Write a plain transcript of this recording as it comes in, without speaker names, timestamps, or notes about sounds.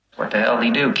What the hell did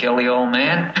he do? Kill the old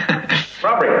man?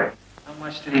 Robbery. How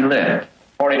much did he lift?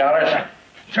 $40.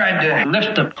 Tried to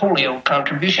lift the polio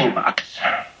contribution box.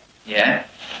 Yeah?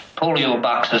 Polio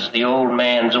box is the old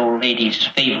man's old lady's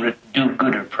favorite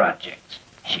do-gooder project.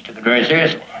 She took it very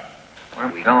seriously. Where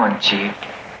are we going, Chief?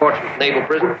 Portsmouth Naval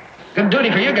Prison. Good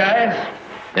duty for you guys.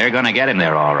 They're gonna get him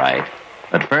there all right.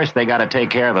 But first they gotta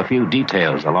take care of a few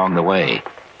details along the way.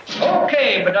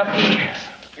 Okay, Badufki.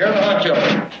 You're the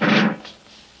honcho.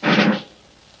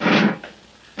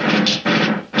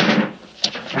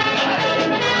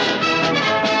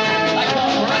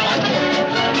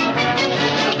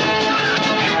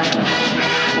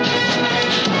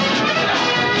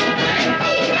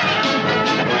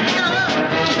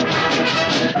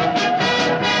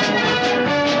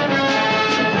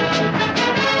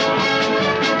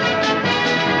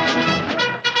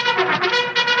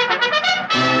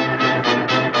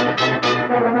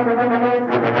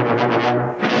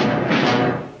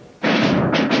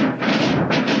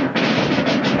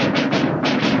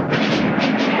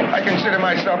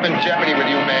 myself in jeopardy with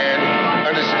you, man.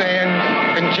 Understand?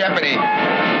 In jeopardy.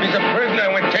 He's a prisoner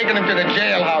and we're taking him to the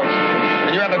jailhouse.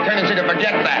 And you have a tendency to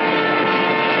forget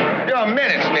that. You're a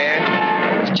menace,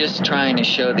 man. He's just trying to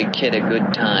show the kid a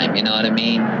good time, you know what I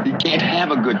mean? He can't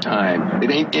have a good time.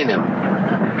 It ain't in him.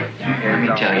 Let me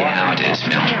tell you how it is,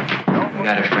 Phil. We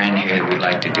got a friend here that we'd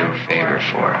like to do a favor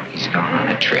for. He's going on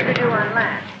a trip.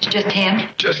 It's just him?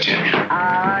 Just him.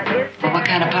 Well, what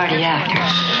kind of party after?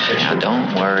 Now,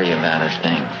 don't worry about a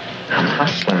thing. I'm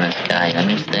hustling this guy,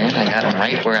 understand? I got him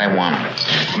right where I want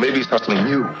him. Maybe he's hustling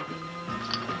you.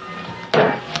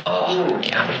 Oh,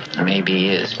 yeah, maybe he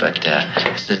is, but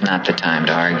this is not the time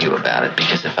to argue about it,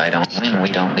 because if I don't win,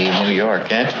 we don't leave New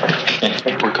York, eh?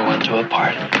 We're going to a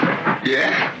party.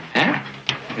 Yeah? Huh?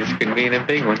 This could be the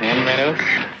big one, eh, Meadows?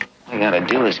 All we gotta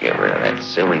do is get rid of that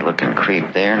silly-looking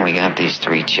creep there, and we got these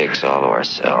 3 chicks all to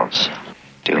ourselves.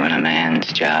 Doing a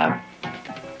man's job.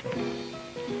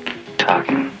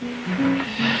 Talking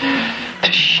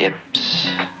to ships.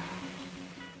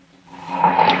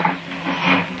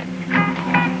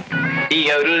 He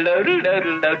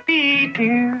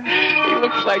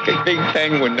looks like a big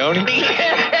penguin, don't he?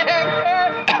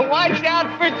 Watch out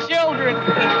for children.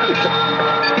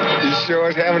 He sure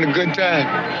is having a good time.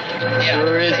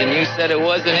 Sure is, and you said it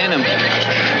wasn't in him.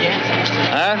 Yes.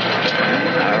 Huh?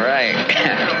 All right.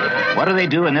 What do they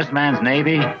do in this man's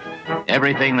Navy?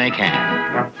 Everything they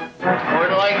can.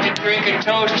 Would like to drink a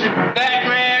toast to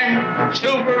Batman,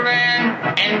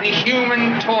 Superman, and the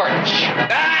Human Torch.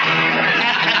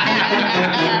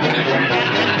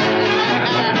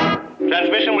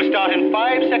 Transmission will start in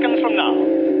 5 seconds from now.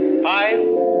 5,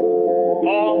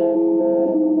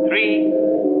 4, 3,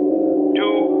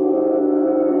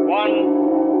 2,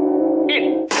 1,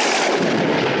 in.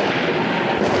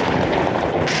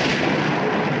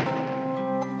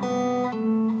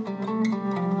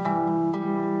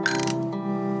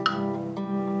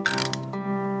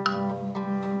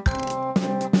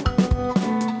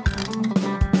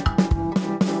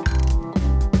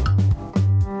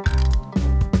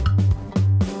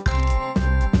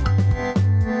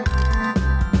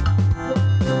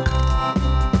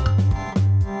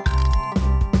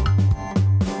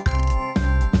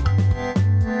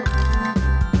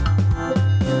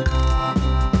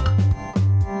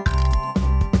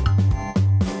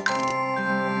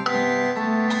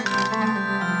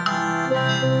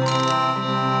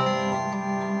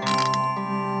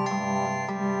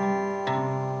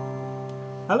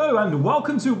 Hello and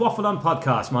welcome to Waffle On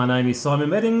Podcast. My name is Simon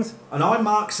Meddings. And I'm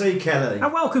Mark C. Kelly.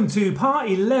 And welcome to part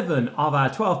 11 of our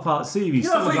 12-part series.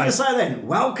 You know what you can say then?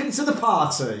 Welcome to the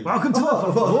party. Welcome to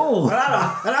Waffle On.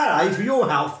 At that age, for your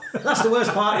health, that's the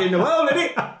worst party in the world,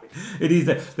 isn't it? It is.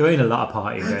 There ain't a lot of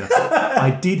partying going on.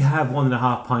 I did have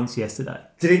 1.5 pints yesterday.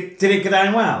 Did it go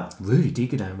down well? Really did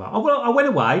go down well. I went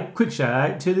away, quick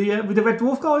shout out, to the with the Red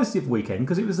Dwarf guys the other weekend,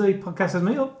 because it was the Podcasters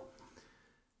Meetup.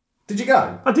 Did you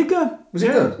go? I did go. Was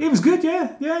it good? It was good,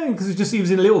 yeah. Because it was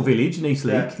in a little village in East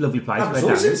Leek, lovely place. Haven't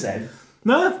saw since then.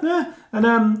 No. And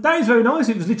that was very nice.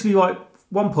 It was literally like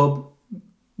one pub,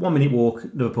 1 minute walk,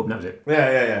 another pub, and that was it.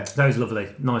 Yeah. That was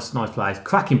lovely. Nice place.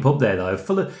 Cracking pub there though.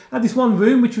 Had this one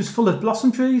room which was full of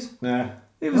blossom trees. Yeah.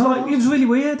 It was it was really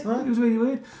weird. Right. It was really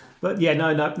weird. But yeah,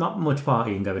 no, not much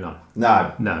partying going on.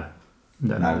 No.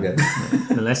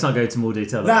 Let's not go into more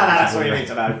detail. No, that's what you need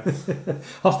to know.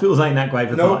 Hospitals ain't that great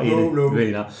for partying. No.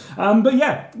 Really not. But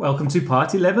yeah, welcome to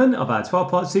part 11 of our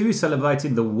 12-part series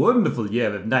celebrating the wonderful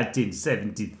year of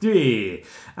 1973.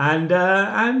 And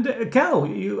Cal,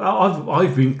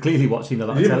 I've been clearly watching a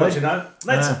lot of telly. Watching that.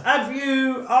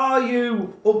 Are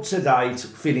you up to date?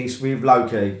 Finished with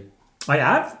Loki? I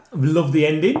have. Loved the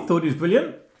ending. Thought it was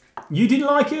brilliant. You didn't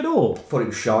like it at all? Thought it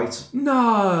was shite.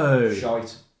 No.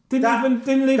 Shite. Didn't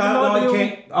even Don't like the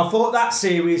it. I thought that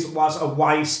series was a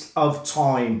waste of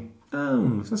time.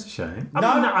 Oh, that's a shame.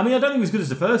 I mean, I don't think it was as good as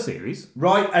the first series.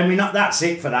 Right, I mean, that's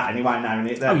it for that anyway, now,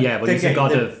 isn't it? Oh, yeah, but it's a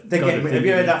god of... Have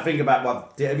you heard that thing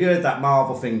about have you heard that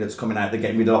Marvel thing that's coming out? They're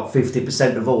getting rid of like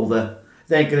 50% of all the...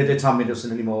 They ain't going to do Tom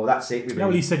Hiddleston anymore. That's it. No,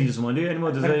 well, he said he doesn't want to do it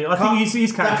anymore, does he? I think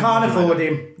he's They can't afford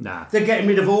him. Nah. They're getting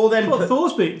rid of all them... Well, Thor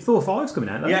 5's coming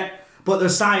out, though. Yeah, but they're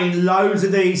saying loads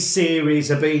of these series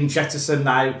are being jettisoned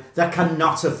now. They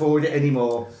cannot afford it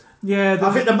anymore. Yeah,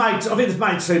 I think they've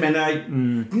made too many.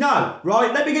 No,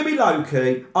 right, let me give me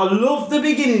Loki. I love the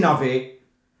beginning of it,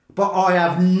 but I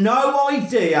have no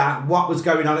idea what was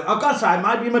going on. I've got to say,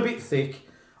 maybe I'm a bit thick.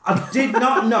 I did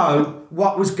not know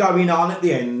what was going on at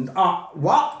the end.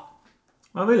 What?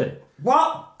 Oh, really?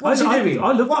 What? What's he doing?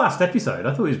 I loved the last episode.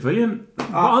 I thought it was brilliant.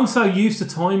 But I'm so used to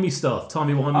timey-wimey stuff as a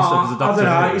Doctor I don't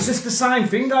know. Who. It's just the same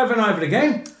thing over and over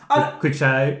again. Quick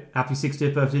shout out, happy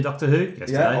 60th birthday Doctor Who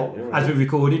yesterday, as we're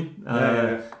recording.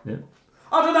 Yeah. I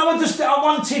don't know, I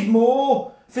wanted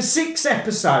more. For 6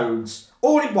 episodes,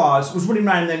 all it was running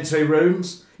around them 2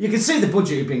 rooms. You can see the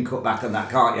budget had been cut back on that,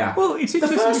 can't you? Well, it's the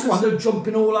first one, they're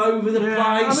jumping all over the place.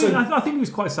 I mean, I think it was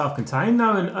quite self-contained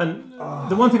though, and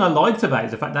the one thing I liked about it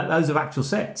is the fact that those are actual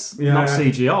sets, not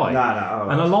CGI. No.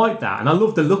 And I like that, and I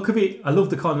love the look of it. I love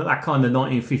that kind of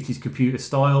 1950s computer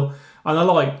style, and I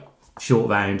like Short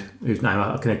Round, whose name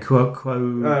I can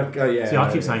See, I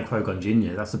keep saying Qui-Gon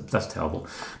Jinn. That's terrible.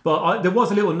 But there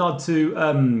was a little nod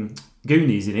to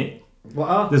Goonies in it.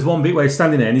 What? There's one bit where he's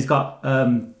standing there and he's got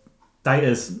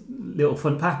Data's little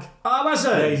fun pack. Oh, was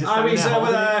it? Yeah, he's just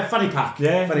with a funny pack.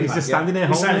 Yeah, funny he's pack, just standing there It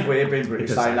holding sounds it. weird being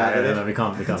British saying that. No, we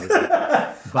can't.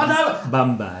 I know.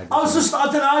 Bum bag. I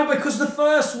don't know, because the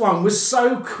first one was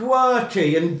so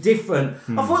quirky and different.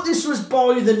 I thought this was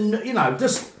by the,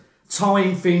 just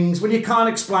time things. When you can't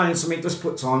explain something, just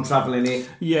put time travel in it.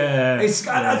 Yeah. I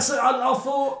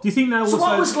thought... Do you think that So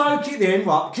what was Loki then?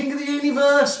 What? King of the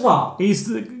universe? What? He's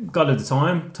the god of the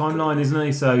timeline, isn't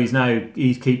he? So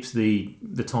he keeps the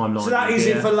timeline. So that is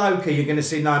it for Loki? You're going to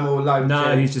see no more Loki?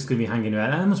 No, he's just going to be hanging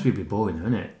around. That must be a bit boring,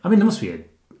 isn't it? I mean, there must be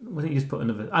why don't you just put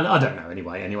another... I don't know,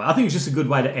 anyway. I think it's just a good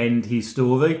way to end his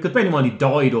story, because bear in mind he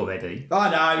died already. I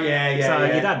know, yeah. So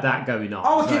you'd had that going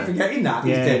on. I keep forgetting that.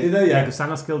 He's dead, didn't he? Yeah, because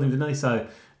Thanos killed him, didn't he? So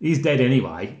he's dead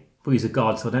anyway, but he's a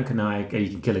god, so I don't know how you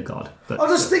can kill a god. But I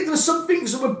just think there were some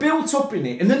things that were built up in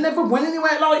it, and they never went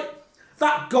anywhere. Like,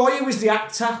 that guy who was the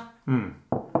actor.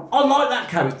 I like that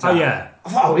character. Oh, yeah. I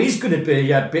thought, he's going to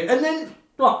be a bit... And then,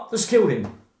 just killed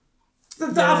him. I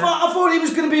thought he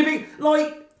was going to be a bit...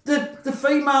 Like, the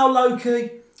female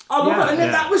Loki... I love it. And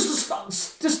then that was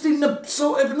just in the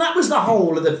sort of... And that was the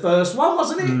whole of the first one,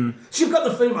 wasn't it? So you've got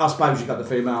the female... I suppose you've got the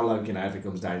female Loki now, if it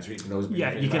comes down to it. You can always be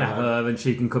you can have her and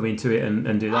she can come into it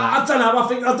and do that. I don't know.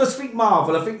 I just think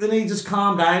Marvel, I think they need to just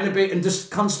calm down a bit and just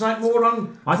concentrate more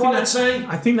on quality.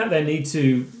 I think that they need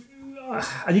to...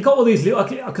 And you got all these little...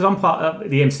 Because I'm part of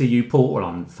the MCU portal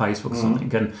on Facebook or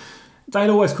something, and they'd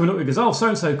always come up with,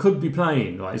 so-and-so could be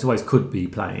playing. Like, it's always could be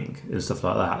playing and stuff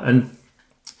like that. And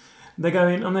they're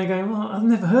going, well, I've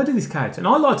never heard of this character. And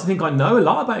I like to think I know a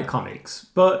lot about comics,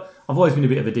 but I've always been a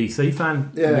bit of a DC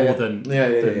fan more than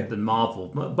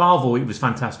Marvel. Marvel, it was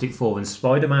Fantastic Four and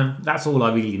Spider-Man. That's all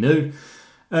I really knew.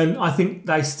 And I think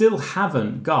they still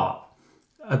haven't got...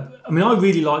 I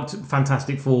really liked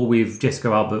Fantastic Four with Jessica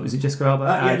Alba. Was it Jessica Alba?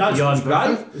 It was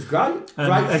great. It was great.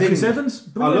 And Chris Evans.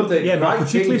 Brilliant. I loved it. Yeah, Michael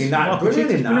Chiklis.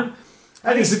 Brilliant in that.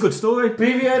 And it's a good story. But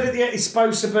have you heard it's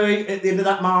supposed to be at the end of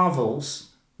that Marvels?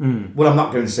 Well, I'm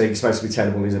not going to see it's supposed to be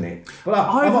terrible, isn't it? But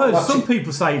I've heard some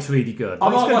people say it's really good. I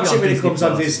might watch it when it comes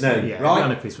on Disney, right?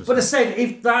 On Christmas. But I said,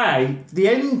 if the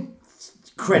end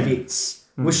credits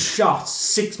was shot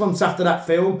 6 months after that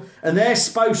film, and they're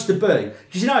supposed to be...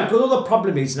 Because, all the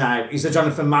problem is now is the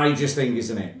Jonathan Majors thing,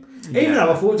 isn't it? Even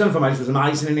though I thought Jonathan Majors was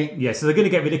amazing in it. Yeah, so they're going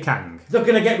to get rid of Kang. They're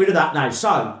going to get rid of that now.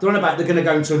 So, they're going to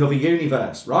go into another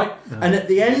universe, right? And at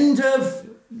the end of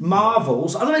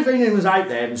Marvels, I don't know if anyone was out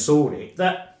there and saw it,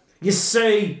 that you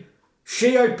see...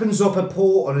 She opens up a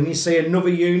portal and you see another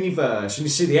universe, and you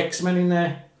see the X-Men in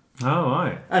there. Oh,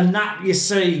 right. And that you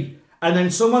see... And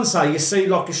then someone say you see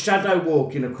like a shadow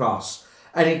walking across,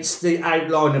 and it's the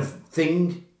outline of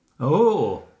Thing.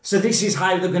 Oh. So this is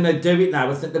how they're going to do it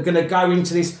now. I think they're going to go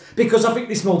into this, because I think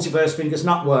this multiverse thing has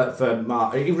not worked for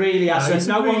Mark. It really hasn't.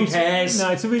 No one cares.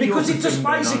 No, it's a really because it just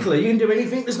basically you can do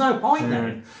anything. There's no point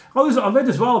now. I read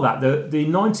as well that the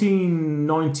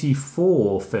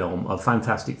 1994 film of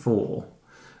Fantastic Four,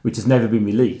 which has never been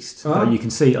released, but you can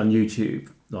see it on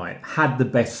YouTube. like had the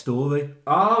best story.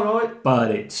 All right.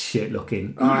 But it's shit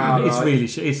looking. Ah, It's right. really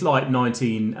shit. It's like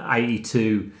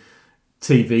 1982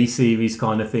 TV series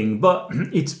kind of thing, but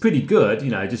it's pretty good,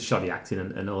 you know, just shoddy acting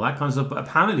and all that kind of stuff. But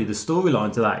apparently the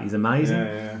storyline to that is amazing.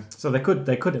 Yeah. So they could.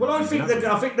 Well, I think they're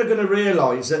going to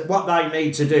realise that what they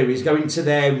need to do is go into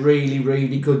their really,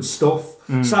 really good stuff.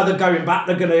 So they're going back.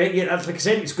 They're going to, like I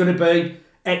said, it's going to be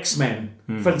X-Men,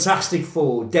 Fantastic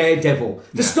Four, Daredevil,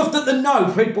 the stuff that they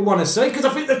know people want to see. Because I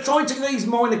think they're trying to get these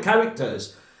minor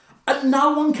characters, and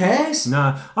no one cares.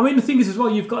 No, I mean the thing is as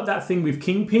well. You've got that thing with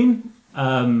Kingpin,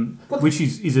 which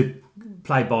is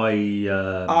played by.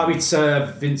 It's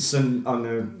Vincent.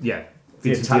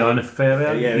 Vincent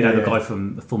D'Onofrio. Yeah, the guy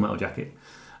from the Full Metal Jacket.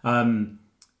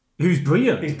 Who's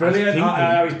brilliant. He's brilliant.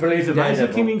 He's brilliant. He's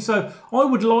amazing. Kingpin. So I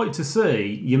would like to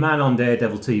see your Man on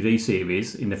Daredevil TV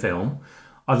series in the film.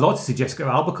 I'd like to see Jessica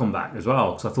Alba come back as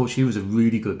well because I thought she was a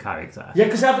really good character. Yeah,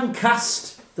 because they haven't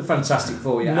cast the Fantastic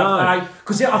Four yet. No,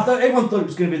 because I thought everyone thought it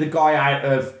was going to be the guy out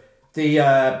of the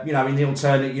in the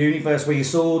alternate universe where you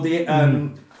saw the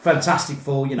Fantastic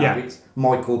Four. It's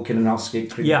Michael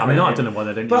Kinanowski. Yeah, I mean I don't know why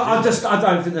they don't. But I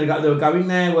don't think they were going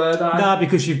there, were they? No,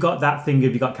 because you've got that thing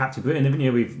of you got Captain Britain, haven't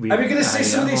you? Are you going to see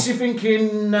some of this? You're thinking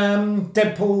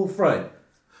Deadpool 3?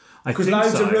 Because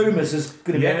loads of rumours there's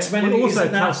going to be X-Men. But also,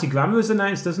 Kelsey Grammer has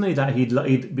announced, doesn't he, that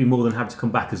he'd be more than happy to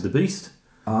come back as the Beast.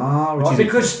 Ah, right.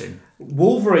 Because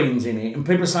Wolverine's in it, and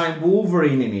people are saying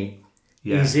Wolverine in it.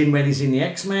 Yeah. He's in when he's in the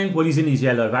X-Men. Well, he's in his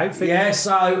yellow outfit. Yeah,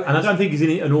 so... And I don't think he's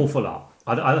in it an awful lot.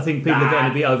 I don't think people are going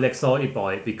to be overly excited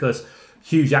by it because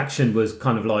Hugh Jackson was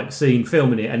kind of like seen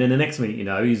filming it, and then the next minute,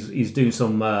 he's doing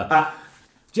some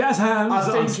jazz hands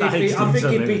on stage. I think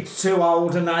he'd be too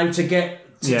old now to get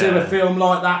to do a film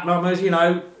like that.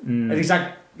 And he's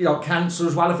had cancer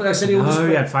as well. I think they said he was. Oh,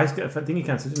 yeah, thingy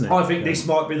cancer, didn't he? I think this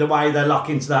might be the way they lock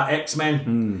into that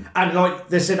X-Men. And like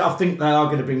they said, I think they are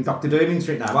going to bring Dr. Doom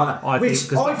into it now, aren't they? I think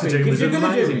Dr. Doom was an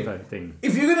amazing thing.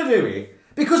 If you're going to do it,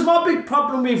 because my big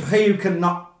problem with Hugh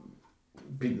cannot.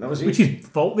 Which is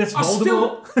fault. That's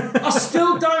Voldemort. I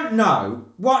still don't know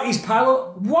what his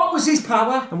power. What was his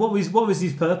power? And what was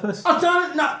his purpose? I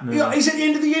don't know. No. He's at the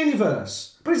end of the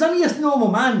universe, but he's only a normal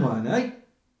man, wasn't he?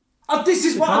 This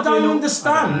is what I don't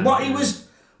understand. What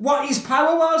his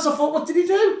power was. I thought, what did he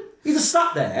do? He just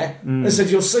sat there and said,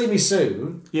 "You'll see me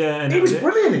soon." Yeah, and he was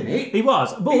brilliant in it. He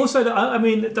was, but also, I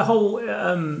mean, the whole,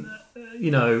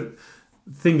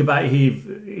 thing about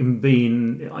him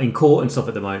being in court and stuff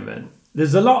at the moment.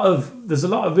 There's a lot of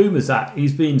rumours that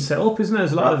he's been set up, isn't there?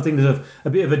 There's a lot of things of a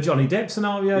bit of a Johnny Depp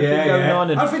scenario going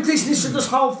on. And I think Disney should just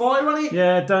hold fire on it.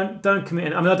 Yeah, don't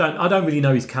commit. I mean, I don't really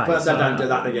know his case. But they don't do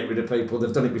that. They get rid of people.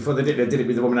 They've done it before. They did it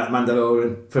with the woman at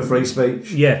Mandalorian for free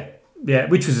speech. Yeah,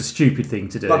 which was a stupid thing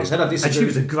to do. Like I said, I disagree. And she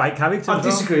was a great character. I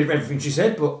disagree with everything she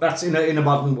said, but that's in a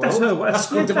modern world. That's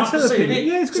good democracy, isn't it?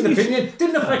 Yeah, it's an opinion.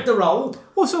 Didn't affect the role.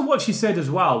 Also, what she said as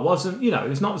well wasn't,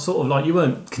 it's not sort of like you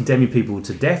weren't condemning people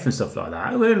to death and stuff like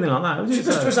that, or anything like that.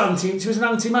 She was an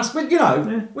anti-mask, but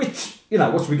which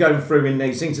what we're going through in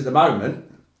these things at the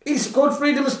moment, it's called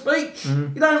freedom of speech.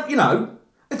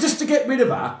 Just to get rid of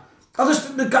her. I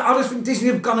just think Disney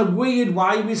have gone a weird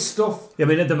way with stuff. Yeah, I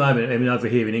mean, at the moment, over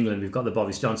here in England, we've got the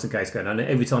Boris Johnson case going on. And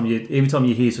every time you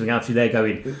hear something after they're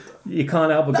going, you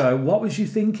can't help but go, "What was you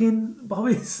thinking,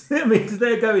 Boris?" I mean, because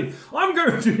they're going, "I'm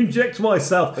going to inject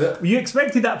myself." You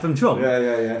expected that from Trump.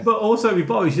 Yeah. But also with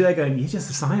Boris, they're going, "You're just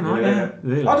the same, aren't you?"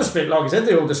 Really? I just think, like I said,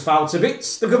 they all just fell to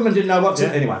bits. The government didn't know what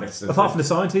to... Anyway, apart from the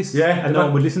scientists. Yeah. And no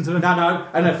one would listen to them. No.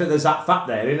 And I think there's that fact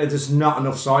there, there's not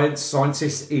enough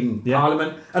scientists in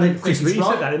Parliament. And I think Chris Whitty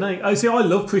said that, didn't he? Oh, see, I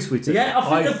love Chris Whitty. Yeah,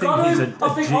 I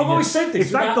think I've always said this.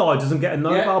 If that guy doesn't get a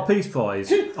Nobel Peace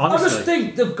Prize, honestly. I just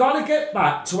think they've got to get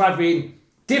back to having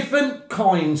different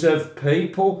kinds of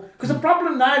people. Because the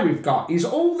problem now we've got is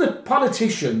all the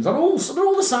politicians they're all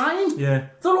the same. Yeah.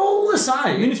 They're all the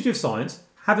same. Ministry of Science,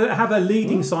 have a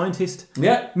leading scientist.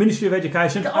 Yeah. Ministry of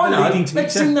Education, have a leading teacher.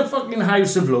 Let's in the fucking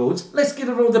House of Lords, let's get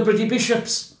all the British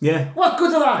bishops. Yeah. What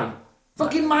good are they?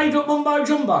 Fucking made up mumbo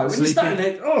jumbo. And you're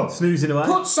standing there, snoozing away.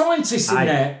 Put scientists in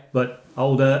there. But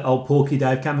old Porky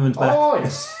Dave Cameron's back. Oh,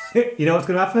 yes. You know what's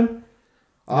going to happen?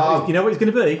 You know what he's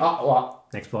going to be? What?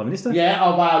 Next Prime Minister. Yeah,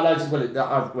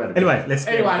 Anyway,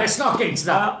 let's not get into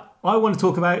that. I want to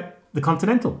talk about the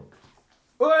Continental.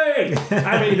 Wait,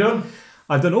 how many done?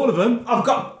 I've done all of them. I've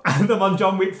got them on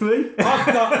John Wick 3. I've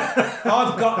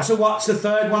got to watch the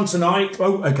third one tonight.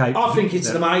 Oh, okay. I think it's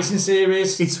an amazing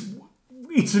series.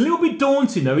 It's a little bit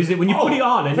daunting though, isn't it? When you put it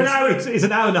on and it's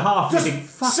an hour and a half. Just you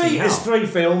think, see it as 3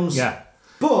 films. Yeah.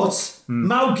 But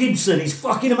Mel Gibson is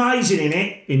fucking amazing in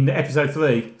it. In episode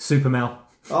 3, Super Mel.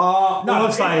 Oh, no, All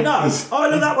I'm saying no. is- I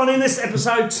love that one in this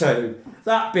episode too.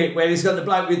 That bit where he's got the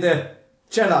bloke with the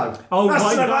cello. Oh, That's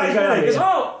right, so right, great, yeah, isn't it?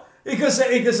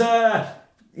 yeah. He goes,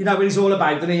 you know, when he's all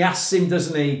about, then he asks him,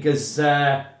 doesn't he? He goes,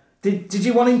 did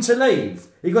you want him to leave?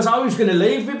 He goes, oh, he was going to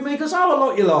leave with me. He goes, oh, I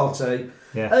like you, Lottie.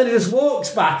 Yeah. And then he just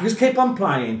walks back. He just keep on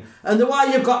playing. And the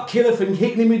way you've got Killian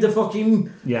hitting him with the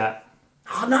fucking... Yeah.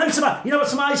 Oh, no, it's about, you know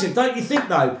what's amazing? Don't you think,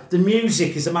 though? The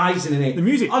music is amazing in it. The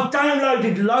music. I've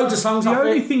downloaded loads of songs The off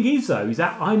only it. thing is, though, is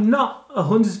that I'm not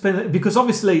 100%... Because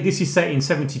obviously this is set in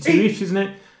 72-ish, isn't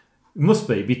it? It must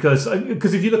be, because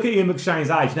if you look at Ian McShane's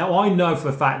age... Now, I know for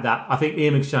a fact that I think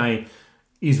Ian McShane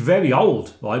is very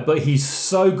old, right? But he's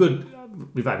so good...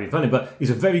 Without being funny, but he's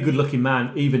a very good-looking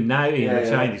man, even now, Ian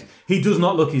McShane is. He does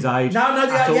not look his age. No,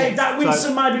 that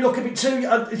Winston made me look a bit too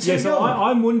young. So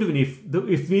I'm wondering if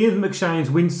Ian McShane's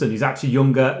Winston is actually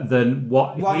younger than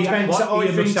what What Ian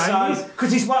McShane is.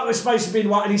 Because he's what was supposed to be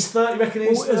in his 30, reckon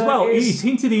he's As well, he's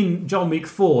hinted in John Wick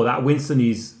 4 that Winston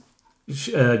is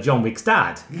John Wick's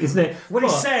dad, isn't it? What he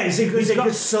says, he's got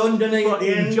his son, doesn't he? At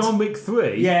the in end. John Wick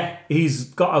 3, Yeah. he's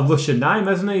got a Russian name,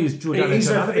 hasn't he? He's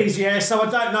So I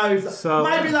don't know.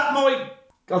 Maybe that might.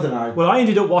 I don't know. Well, I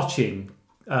ended up watching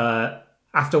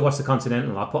after I watched The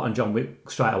Continental. I put on John Wick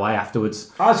straight away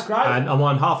afterwards. Oh, that's great. And I'm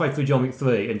on halfway through John Wick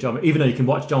 3, and even though you can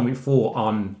watch John Wick 4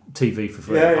 on TV for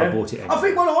free, I bought it anyway. I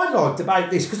think what I liked about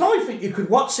this, because I think you could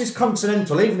watch this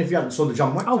Continental even if you hadn't saw the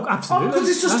John Wick. Oh, absolutely. Because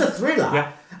it's just a thriller.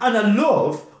 Yeah. And I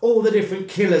love all the different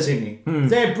killers in it.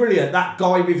 They're brilliant. That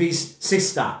guy with his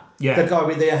sister. Yeah. The guy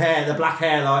with the hair, the black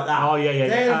hair like that. Oh, yeah.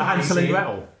 They're Hansel and amazing.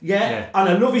 Gretel. Yeah. And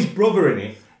I love his brother in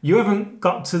it. You haven't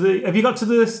got to the... Have you got to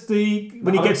the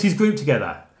when he gets his group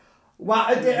together? Well,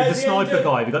 The sniper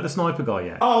guy. Have you got the sniper guy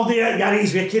yet? Oh, yeah,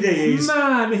 he's wicked, he is.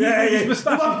 Man, his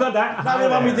moustache, he's got that. No, the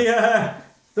one with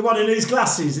the one in his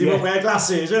glasses. He won't wear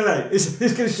glasses, really. He's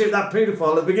going to shoot that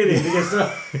paedophile at the beginning.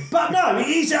 But no,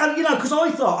 he's, because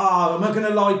I thought, am I going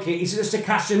to like it? Is it just a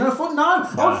cash in? And I thought, no.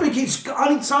 I think it's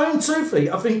on its own 2 feet.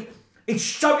 I think it's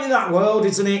showing that world,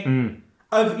 isn't it?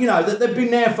 Of, that they've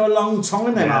been there for a long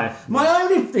time now. Yeah. My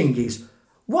only thing is,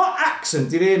 what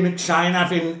accent did Ian McShane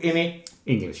have in it?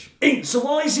 English. So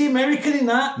why is he American in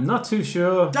that? Not too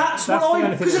sure. That's what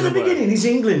I... Because at the beginning he's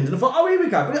England, and I thought, here we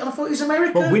go. But I thought he's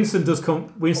American. But Winston does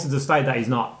state that he's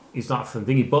not from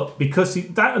thingy, but because I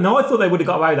thought they would have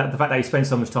got away with that, the fact that he spent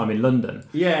so much time in London.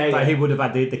 That he would have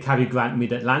had the Cary Grant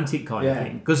Mid-Atlantic kind of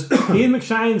thing. Because Ian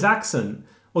McShane's accent,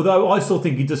 although I still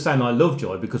think he does sound like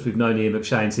Lovejoy, because we've known Ian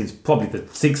McShane since probably the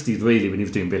 60s, really, when he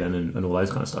was doing villain and all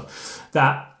those kind of stuff,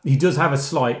 that he does have a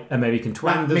slight American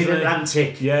twang, doesn't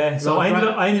Mid-Atlantic. he? Yeah. So I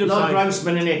ended up Lord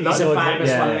Grossman in it. He's a famous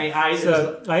one in it.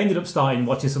 So I ended up starting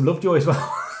watching some Lovejoy as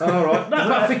well. All right. No,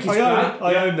 but I think he's great.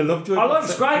 I own the Lovejoy. I love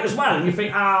it's great as well. And you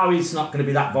think, he's not going to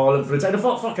be that violent for a day. I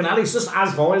thought, fucking hell, he's just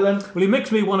as violent. Well, it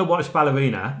makes me want to watch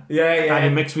Ballerina. Yeah. And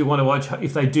it makes me want to watch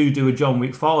if they do a John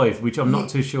Wick 5, which I'm not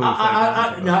too sure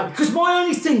if No, because my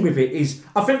only thing with it is,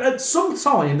 I think at some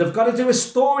time they've got to do a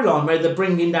storyline where they're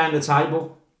bringing down the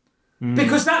table.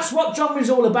 Because that's what John Wick's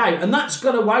all about, and that's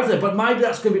gone away with it. But maybe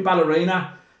that's going to be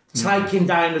Ballerina taking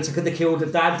down they killed the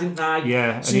dad, didn't they?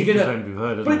 Yeah, so you're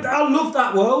gonna. But I love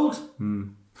that world.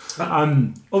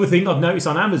 Other thing I've noticed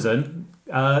on Amazon,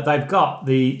 they've got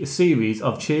the series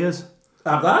of Cheers.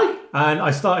 Have they? And I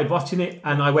started watching it,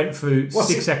 and I went through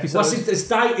 6 episodes. It's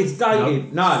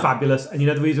dated. No. It's fabulous, and you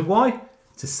know the reason why?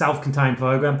 It's a self-contained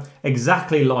program,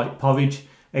 exactly like Porridge.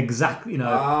 Exactly,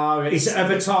 it's of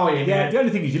a time. Yeah, the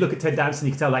only thing is you look at Ted Danson,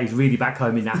 you can tell that he's really back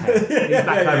home in that hair. He's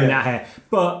back home in that hair.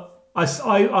 But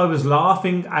I was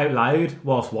laughing out loud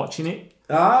whilst watching it.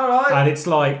 All right. And it's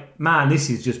like, man, this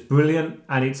is just brilliant.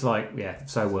 And it's like,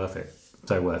 so worth it.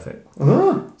 So worth it.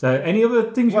 So any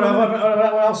other things what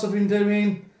else have you been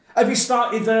doing? Have you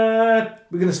started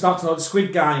we're going to start tonight, the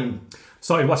Squid Game.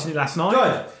 Started watching it last night.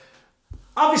 Good.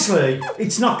 Obviously,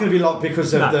 it's not going to be like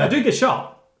because of I do get shot.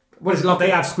 What is it like? They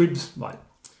have squibs. Right.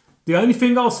 The only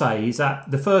thing I'll say is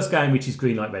that the first game, which is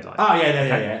Green Light, Red Light. Oh,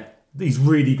 yeah. He's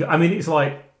really good. I mean, it's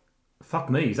like, fuck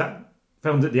me, is that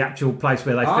filmed at the actual place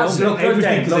where they filmed it?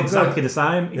 Everything is exactly the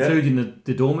same, including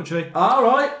the dormitory. All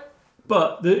right.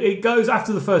 But it goes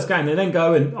after the first game. They then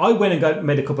go and I went and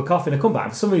made a cup of coffee and I come back.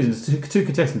 For some reason, two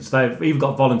contestants, they've even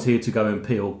got volunteered to go and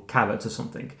peel carrots or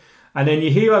something. And then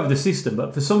you hear over the system,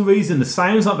 but for some reason the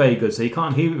sound's not very good, so you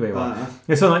can't hear it very well.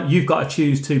 It's like you've got to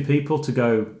choose 2 people to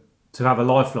go to have a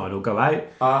lifeline or go out.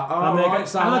 And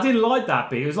I didn't like that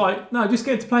bit. It was like, no, just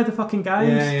get to play the fucking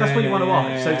games. That's what you want to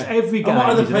watch. So it's every game. And what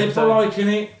are the people liking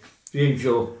it?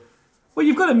 Usual. Well,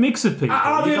 you've got a mix of people.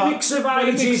 Are there a mix of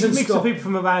ages and mix stuff? of people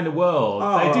from around the world.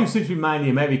 They do seem to be mainly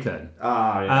American.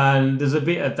 And there's a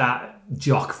bit of that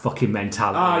jock fucking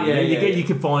mentality. Oh, yeah, You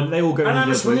can find, they all go And how in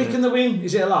much money can they win?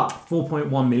 Is it a lot?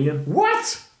 4.1 million.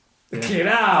 What? Get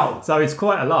out. So it's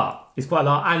quite a lot. It's quite a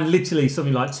lot. And literally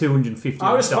something like 250.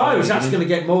 I suppose that's going to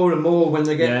get more and more when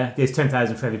they get... Yeah, there's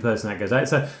 10,000 for every person that goes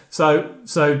out. So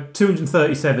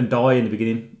 237 die in the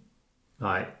beginning.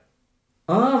 Right.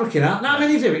 Oh, look at that. No, how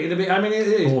many do it? How many it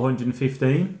is?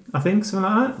 415, I think,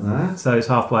 something like that. Ah. So it's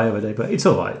halfway over there, but it's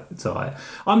all right. It's all right.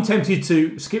 I'm tempted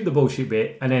to skip the bullshit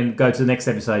bit and then go to the next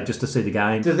episode just to see the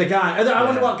game. The game. I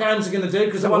wonder what games are going to do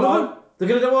because All of them. they're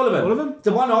going to do all of them. All of them.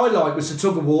 The one I like was the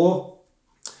tug of war.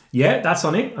 Yeah, that's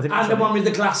on it. I think. And the one with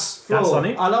the glass floor. That's on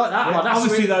it. I like that one. That's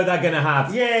Obviously, really... though, they're going to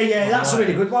have. Yeah, that's a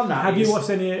really good one. That have is. you watched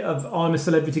any of I'm a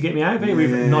Celebrity, Get Me Out of Here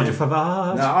with Nigel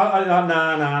Farage?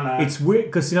 No. It's weird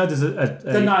because there's a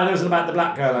there was about the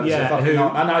black girl.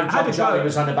 I know Johnny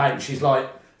was on about. She's like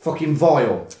fucking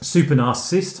vile, super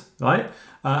narcissist, right?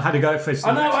 Had to go for.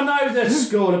 I know the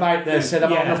school about the said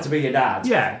I'm old enough to be your dad.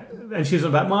 Yeah, and she was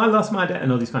about I lost my dad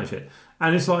and all this kind of shit.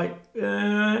 And it's like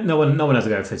no one has to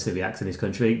go for Civiacs in this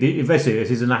country. Vesuvius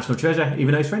is a national treasure,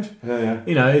 even though he's French. Yeah.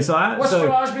 You know, it's like what's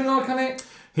Farage been like on it?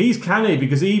 He's canny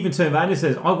because he even turned around and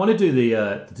says, "I want to do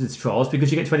the trials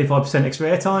because you get 25%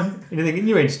 extra airtime." And you're thinking,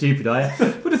 "You ain't stupid, are you?"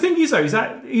 But the thing is, though, is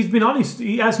that he's been honest.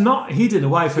 He has not hidden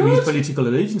away from his political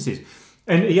allegiances,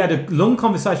 and he had a long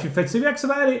conversation with Fred Civiacs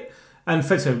about it. And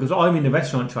Fred said, "Because I'm in the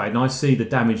restaurant trade and I see the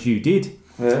damage you did."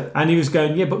 Yeah. And he was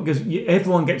going, "Yeah, but because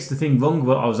everyone gets the thing wrong."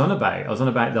 What I was on about. I was on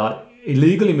about like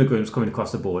illegal immigrants coming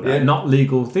across the border, not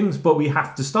legal things. But we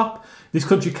have to stop. This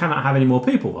country cannot have any more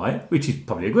people, right? Which is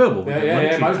probably agreeable.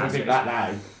 Yeah. Most people think that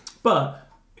now. But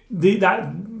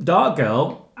that dark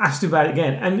girl asked him about it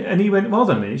again, and he went, "Well,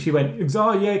 hold on a minute." She went,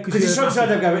 "Oh yeah, because he's trying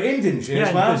to go in, didn't she? Yeah,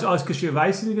 as well? Because I was because you're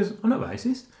racist." And he goes, "I'm not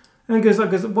racist." And he goes,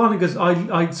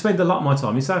 I spend a lot of my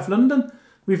time in South London.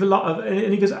 With a lot of,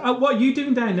 and he goes, "What are you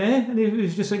doing down there?" And he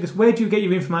was just like, "Where do you get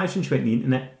your information?" She went, "The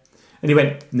internet." And he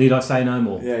went, "Need I say no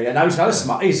more?" Yeah. No, he's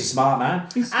smart. He's a smart man.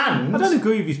 I don't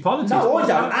agree with his politics. No, I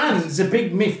don't. And it's a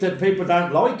big myth that people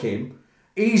don't like him.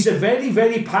 He's a very,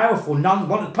 very powerful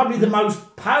probably the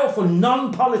most powerful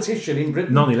non-politician in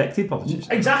Britain. Non-elected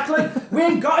politician. Exactly. We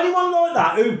ain't got anyone like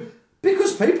that who,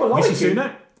 because people like him.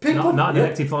 People, not an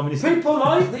elected Prime Minister. People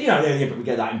like, but we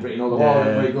get that in Britain all the while.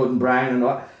 Very good and Brown and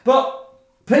all that. But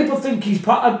people think he's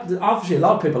obviously a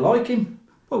lot of people like him.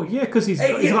 Well, yeah, because he's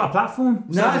got a platform.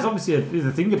 So there's obviously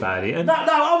a thing about it. And no,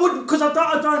 I wouldn't, because I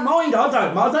don't mind. Like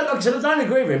I said, I don't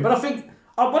agree with him. But I think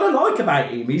what I like about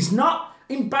him, he's not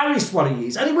embarrassed what he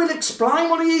is, and he will explain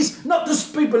what he is, not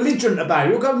just be belligerent about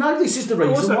it. He'll go, "No, this is the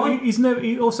reason why." He's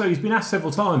been asked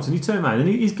several times, and he turned around and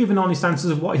he's given honest answers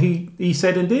of what he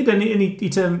said and did, and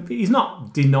he's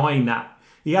not denying that.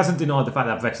 He hasn't denied the fact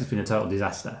that Brexit's been a total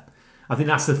disaster. I think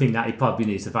that's the thing that he probably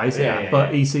needs to face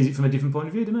but he sees it from a different point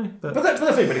of view, doesn't he? But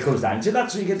the thing when it comes down to it,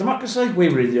 that's when you get democracy. We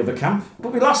were in the other camp,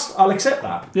 but we lost. I'll accept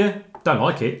that. Yeah, don't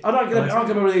like it. I don't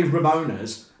get one of these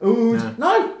Ramonas.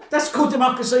 No, that's called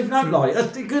democracy. If you don't like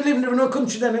it, you could live in another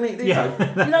country then,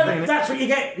 innit? That's what you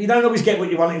get. You don't always get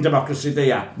what you want in democracy, do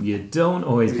you? You don't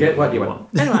always get what you want.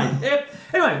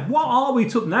 Anyway, what are we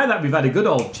talking now that we've had a good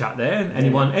old chat there? And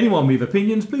anyone with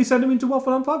opinions, please send them into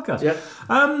Waffle On Podcast. Yeah.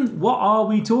 What are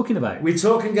we talking about? We're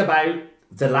talking about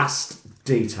The Last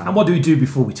Detail. And what do we do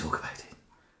before we talk about it?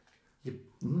 You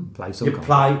play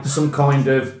some kind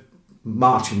of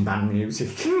marching band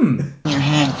music. Your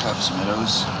handcuffs,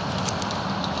 Meadows.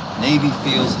 Navy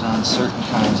feels that on certain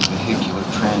kinds of vehicular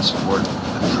transport,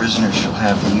 the prisoner shall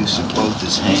have the use of both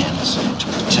his hands to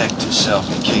protect himself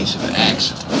in case of an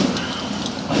accident.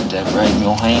 Like that right in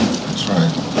your hand? That's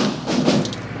right.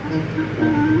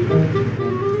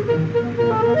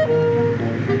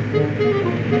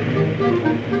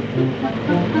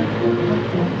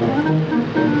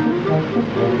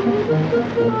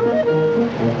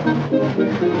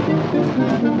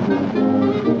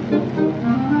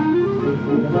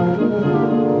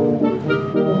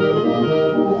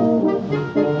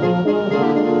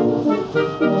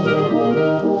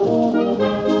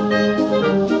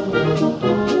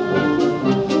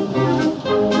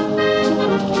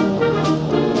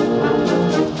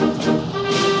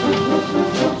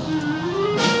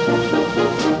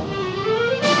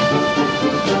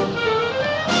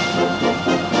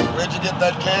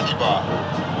 That candy bar?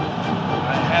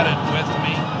 I had it with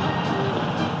me.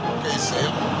 Okay,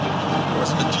 sailor.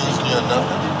 Wasn't accusing you enough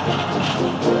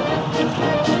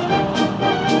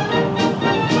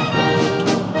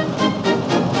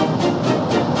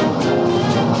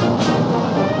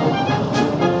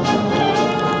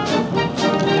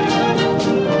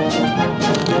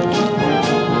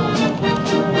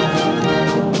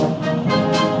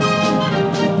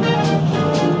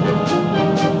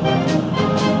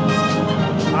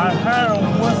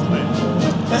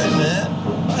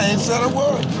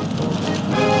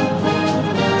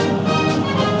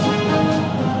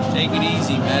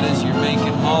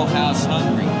jailhouse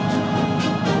hungry.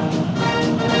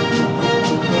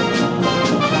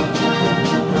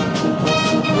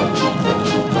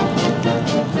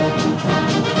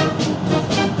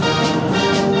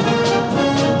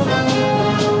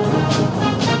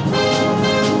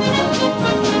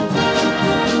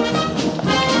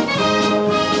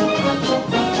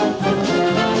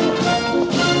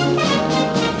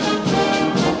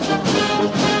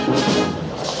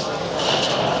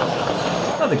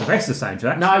 The best of the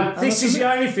soundtrack. No, this is the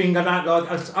only thing I don't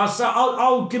like.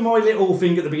 I'll give my little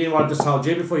thing at the beginning what I just told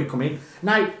you before you come in.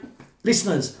 Now,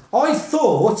 listeners, I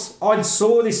thought I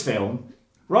saw this film,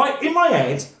 right? In my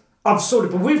head, I've saw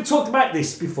it, but we've talked about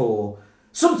this before.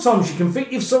 Sometimes you can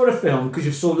think you've saw a film because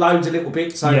you've saw loads of little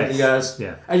bits over the years.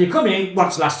 Yeah. And you come in,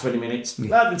 watch the last 20 minutes, 10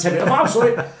 minutes, I saw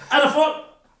it, and I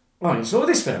thought, oh, you saw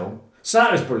this film? So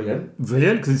that was brilliant.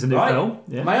 Brilliant, because it's a new film.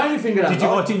 Yeah. My only thing that Did you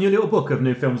write in your little book of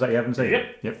new films that you haven't seen?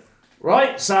 Yep.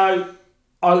 Right, so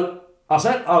I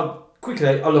said,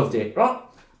 quickly, I loved it, right?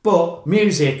 But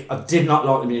music, I did not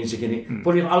like the music in it.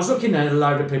 But I was looking at a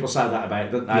load of people say that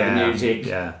about the music.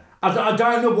 Yeah. I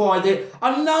don't know why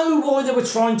I know why they were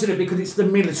trying to do it, because it's the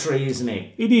military, isn't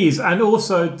it? It is, and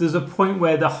also there's a point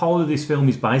where the whole of this film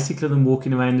is basically them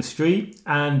walking around the street,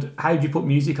 and how do you put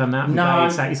music on that? No.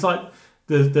 It's like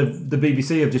the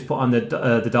BBC have just put on the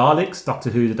Daleks,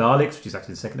 Doctor Who the Daleks, which is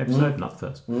actually the second episode, not the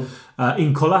first.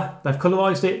 In colour, they've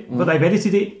colorised it, but they've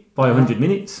edited it by 100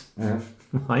 minutes.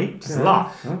 Right, it's a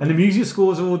lot, and the music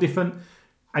scores are all different.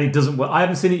 And it doesn't work. I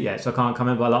haven't seen it yet, so I can't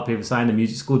comment. But a lot of people saying the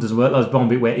music score doesn't work. There's one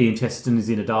bit where Ian Chesterton is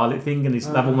in a Dalek thing, and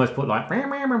they've almost put like so.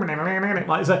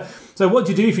 What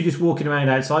do you do if you're just walking around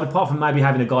outside, apart from maybe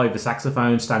having a guy with a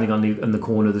saxophone standing on the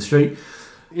corner of the street?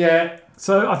 Yeah.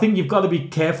 So I think you've got to be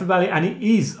careful about it, and it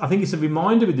is. I think it's a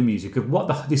reminder with the music of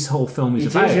what this whole film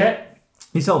is about.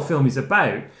 This whole film is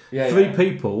about three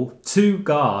people, 2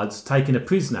 guards taking a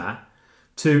prisoner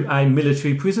to a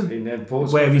military prison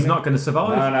where he's not going to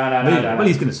survive. No. Well,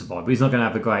 he's going to survive, but he's not going to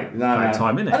have a great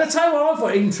time in it. And I tell you what I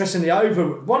thought interestingly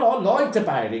what I liked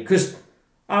about it, because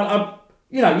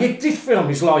this film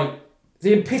is like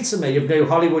the epitome of New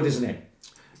Hollywood, isn't it?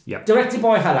 Yeah. Directed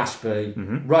by Hal Ashby,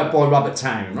 by Robert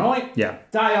Towne, right? Yeah.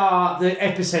 They are the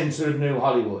epicentre of New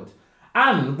Hollywood.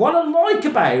 And what I like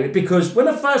about it, because when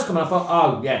I first came, I thought,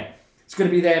 oh yeah, it's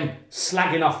going to be them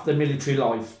slagging off the military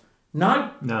life.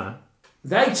 No.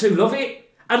 They too love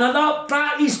it. And I thought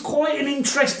that is quite an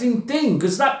interesting thing,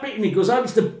 because that bit in it goes, oh,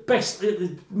 it's the best,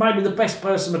 maybe the best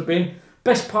person I've been,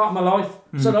 best part of my life.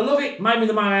 So I love it, made me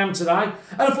the man I am today.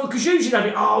 And I thought, because usually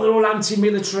they're all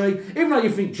anti-military, even though you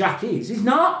think Jack is. He's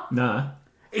not. No.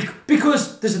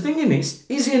 Because there's a thing in this,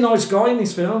 is he a nice guy in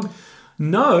this film?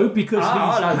 No, because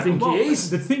I don't think he is.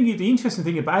 The interesting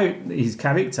thing about his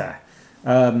character...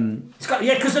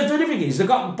 because the thing is, they've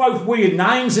got both weird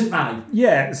names, haven't they?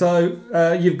 Yeah, so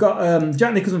you've got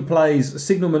Jack Nicholson plays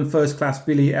Signalman First Class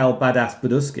Billy L. Badass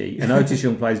Badusky, and Otis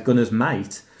Young plays Gunner's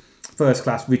Mate, First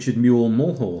Class Richard Mule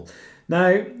Mulhall.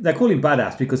 Now, they call him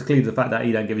Badass because clearly the fact that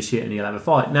he don't give a shit and he'll have a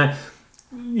fight. Now,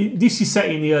 this is set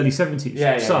in the early 70s.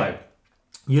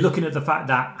 You're looking at the fact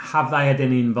that have they had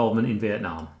any involvement in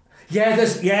Vietnam? Yeah,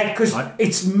 because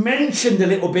it's mentioned a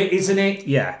little bit, isn't it?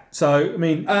 Yeah. So, I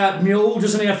mean... Mule,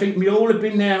 doesn't he? I think Mule had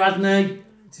been there, hadn't he?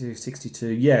 62.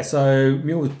 Yeah, so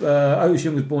Mule was... Otis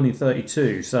Young was born in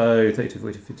 32, so 32,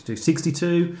 40, 52,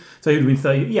 62. So he would have been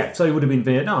 30... Yeah, so he would have been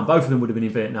Vietnam. Both of them would have been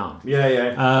in Vietnam.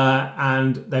 Yeah.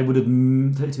 And they would have...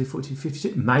 32, 40,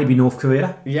 52... Maybe North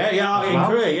Korea. Yeah, in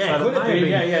Korea, yeah. So could have been,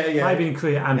 yeah. Maybe in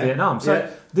Korea and Vietnam. So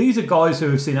these are guys who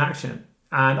have seen action.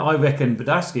 And I reckon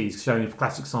Badasky's showing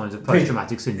classic signs of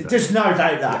post-traumatic syndrome. There's no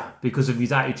doubt that. Yeah, because of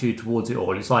his attitude towards it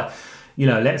all. It's like,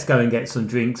 let's go and get some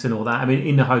drinks and all that. I mean,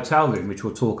 in the hotel room, which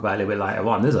we'll talk about a little bit later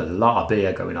on, there's a lot of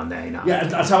beer going on there, Yeah,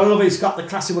 and so I love it. It's got the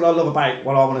classic, what I love about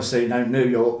what I want to see now, New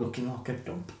York looking like a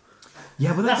dump.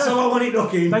 Yeah, but that's how I want it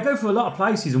looking. They go for a lot of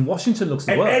places, and Washington looks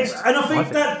the worst. And I think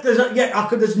that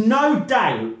there's no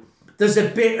doubt there's a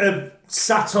bit of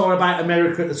satire about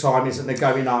America at the time, isn't there,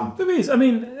 going on? There is. I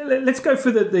mean, let's go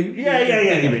through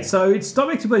the So it's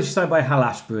directed by, as you say, by Hal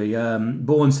Ashby,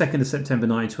 born 2nd of September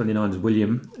 1929 as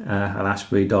William Hal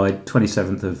Ashby, died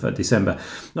 27th of December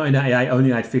 1988,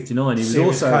 only aged 59. He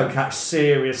was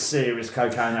serious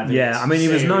cocaine addict. Yeah, I mean, he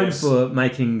was known for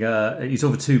making, he's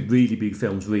over 2 really big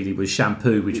films, really, was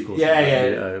Shampoo, which of course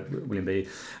William B.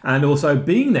 And also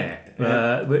Being There,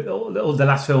 the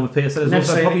last film with Peter Sellers,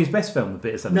 also probably his best film with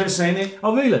Peter Sellers. Never seen it.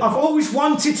 Oh, really? I've always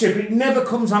wanted to, but it never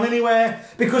comes on anywhere.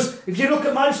 Because if you look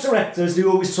at most directors, they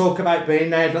always talk about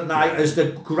Being There, don't they, as the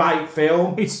great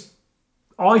film.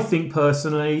 I think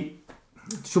personally,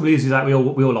 the trouble is that we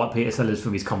all like Peter Sellers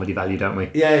from his comedy value, don't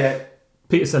we? Yeah.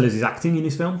 Peter Sellers is acting in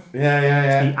this film.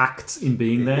 Yeah. He acts in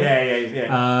being there.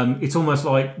 Yeah. It's almost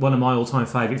like one of my all-time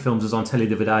favourite films was on telly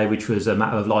the other day, which was A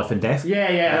Matter of Life and Death. You're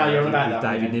about with that.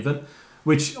 David Niven,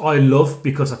 which I love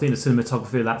because I think the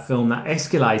cinematography of that film, that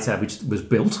escalator which was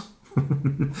built,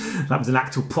 that was an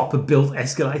actual proper built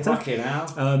escalator. Fucking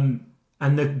hell.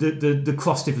 And the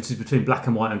cross differences between black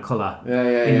and white and colour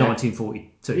in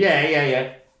 1942.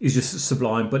 Yeah. Is just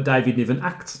sublime, but David Niven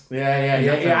acts. He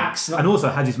acts. And also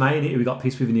had his mate in it who we got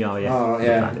pissed with in the RAF. Oh,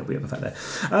 yeah. A little bit of effect there.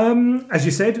 As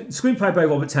you said, screenplay by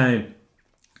Robert Towne.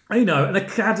 You know, an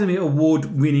Academy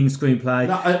Award-winning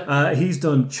screenplay. He's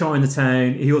done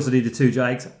Chinatown. He also did The Two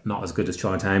Jakes. Not as good as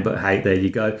Chinatown, but hey, there you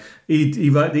go.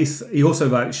 He wrote this. He also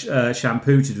wrote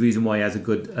Shampoo, which is the reason why he has a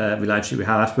good relationship with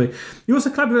Hal Ashby. He also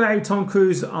collaborated with Tom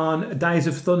Cruise on Days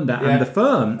of Thunder and The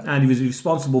Firm, and he was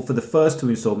responsible for the first two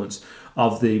installments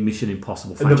of the Mission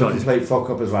Impossible franchise. Another complete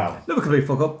fuck-up as well. Another complete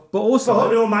fuck-up, but also...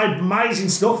 They all made amazing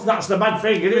stuff. That's the bad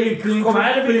thing. Really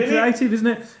creative, isn't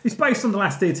it? It's based on The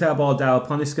Last Detail by Darryl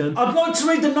Poniscan. I'd like to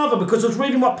read the novel because I was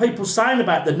reading what people saying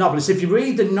about the novel. It's if you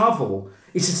read the novel,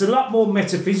 it's a lot more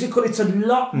metaphysical. It's a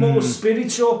lot more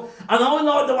spiritual. And I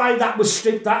like the way that was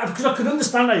stripped out because I could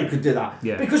understand how you could do that.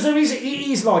 Yeah. Because it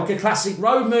is like a classic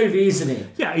road movie, isn't it?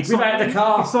 Yeah, it's without like, the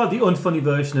car. It's like the unfunny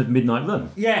version of Midnight Run.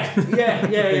 Yeah.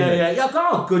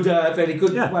 Oh, good, very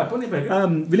good. Yeah. Well, very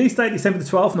good. Release date December the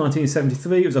 12th,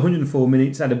 1973. It was 104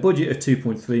 minutes, had a budget of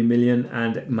 2.3 million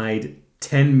and made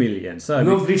 10 million. So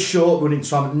lovely short running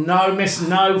time.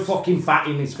 No fucking fat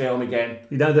in this film again.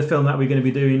 You know the film that we're going to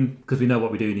be doing, because we know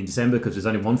what we're doing in December, because there's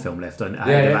only one film left on the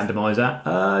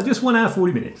randomizer. Just 1 hour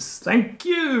 40 minutes. Thank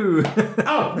you.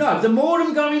 Oh no! The more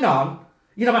I'm going on,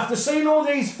 after seeing all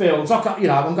these films,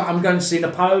 I'm going to see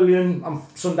Napoleon on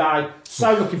Sunday.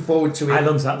 So looking forward to it. How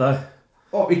long's that though?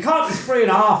 Oh, it can't be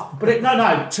 3.5. But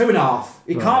 2.5.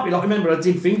 It can't be like. Remember, I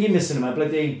did Thing in the cinema.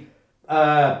 Bloody.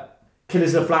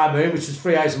 Killers of the Flower Moon, which was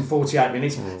 3 hours and 48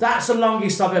 minutes. That's the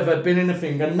longest I've ever been in a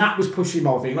thing, and that was pushing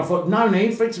my thing. I thought, no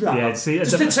need for it to be that long.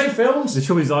 Just did 2 films. The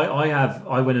trouble is,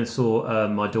 I went and saw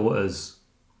my daughter's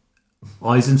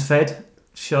Eisenfed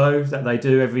show that they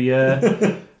do every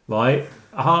year. Right?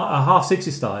 A 6:30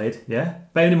 it started, yeah?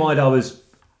 Bearing in mind I was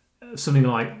something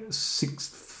like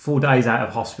 4 days out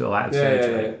of hospital, out of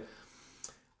surgery.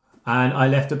 And I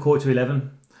left at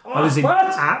 11:15. I was in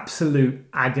absolute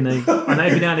agony, and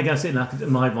every now and again, sitting there,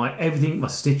 my everything, my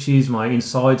stitches, my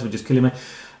insides were just killing me.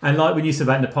 And like when you said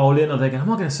about Napoleon, I'm thinking, I'm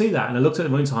not going to see that. And I looked at the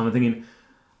running time, and thinking,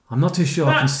 I'm not too sure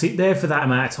I can sit there for that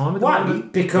amount of time. At the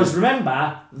moment. Because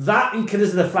remember that in Killers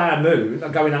of the Flower Moon are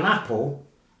going on Apple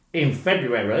in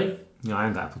February. Yeah, I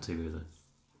own Apple TV. Though.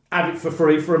 Have it for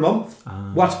free for a month.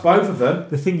 Watch both of them.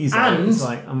 The thing is,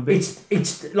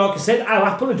 it's like I said, how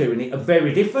Apple are doing it are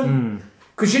very different.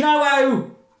 Because you know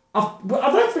how. I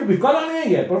don't think we've got it on here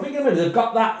yet, but I think they've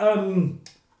got that.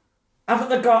 Haven't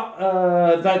they got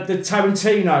the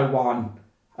Tarantino one?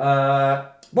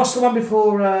 What's the one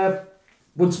before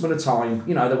Once Upon a Time?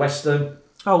 The Western.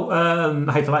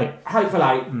 Hateful Eight. Hateful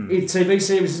Eight. It's a TV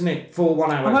series, isn't it? For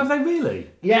 1 hour. Oh, have they really?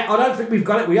 Yeah, I don't think we've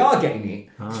got it. We are getting it.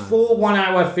 For 1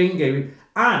 hour thingy.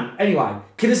 And anyway,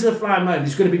 Killers of the Flower Moon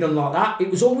is going to be done like that. It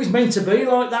was always meant to be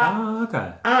like that. Oh,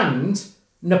 okay. And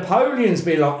Napoleon's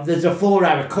been like, there's a 4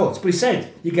 hour cut, but he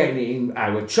said you're getting it in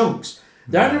hour chunks.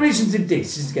 The only reason to do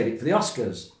this is to get it for the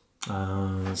Oscars.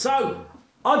 So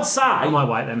I'd say I might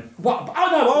wait then.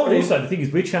 Also, the thing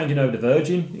is, we're changing over to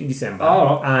Virgin in December,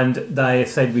 right. and they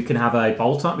said we can have a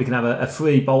bolt-on. We can have a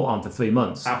free bolt-on for 3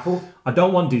 months. Apple. I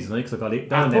don't want Disney because I got it.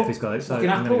 Don't want Netflix got it, so I'm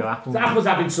going to go Apple. Apple's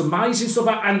having some amazing stuff,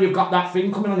 and you've got that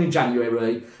thing coming on in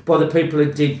January by the people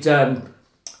who did,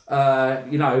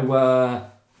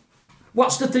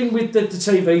 what's the thing with the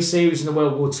TV series in the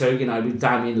World War II, with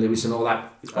Damien Lewis and all that?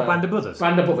 Band of Brothers.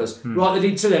 Band of Brothers. Right, they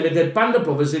did 2 of them. They did Band of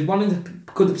Brothers, they did one in the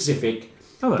Pacific,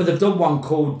 but they've done one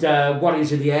called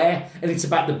Warriors of the Air, and it's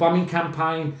about the bombing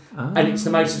campaign, and it's the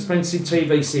most expensive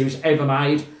TV series ever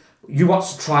made. You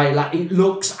watch the trailer, it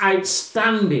looks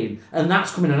outstanding, and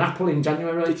that's coming on Apple in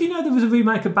January. Did you know there was a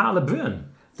remake of Battle of Britain?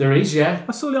 There is, yeah.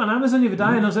 I saw it on Amazon the other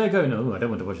day and I was there going, no, I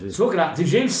don't want to watch this. Look at that.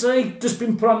 Did you see, just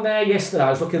been put on there yesterday, I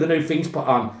was looking at the new things put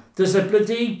on, there's a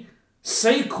bloody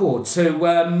sequel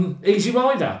to Easy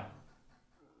Rider.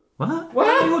 What?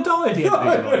 You're dying here. I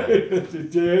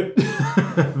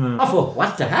thought,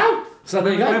 what the hell? So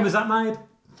there you go. When was that made?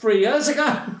 3 years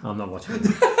ago. I'm not watching it.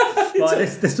 Right,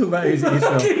 let's talk about who's in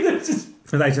this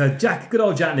film. Good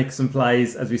old Jack Nicholson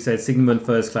plays, as we said, Sigmund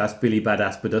First Class, Billy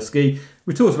Badass Badusky.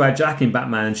 We talked about Jack in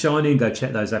Batman and Shining. Go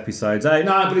check those episodes out.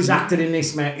 No, but he's acting in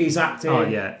this, mate. He's acting. Oh,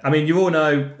 yeah. I mean, you all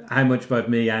know how much both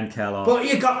me and Kel are. But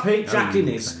you got Pete Jack in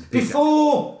this.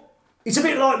 Before It's a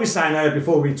bit like we were saying earlier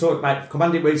before we talked about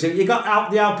Commanding Weeds. You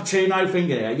got the Al Pacino thing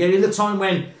here. You're in the time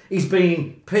when he's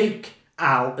been peak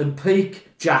Al and peak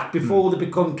Jack before they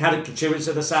become caricatures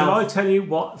of the South. Shall I tell you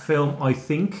what film I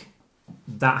think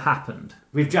that happened?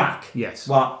 With Jack? Yes.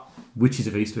 What? Witches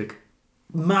of Eastwick.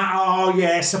 Oh,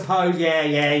 yeah, suppose,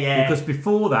 yeah. Because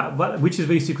before that, Witches of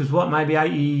Eastwick was what, maybe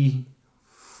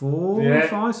 84,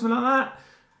 85, something like that?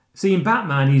 See, in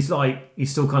Batman, he's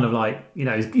still kind of like, you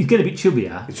know, he's getting a bit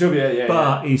chubbier.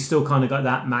 But he's still kind of got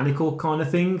that maniacal kind of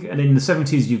thing. And in the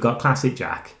 70s, you've got classic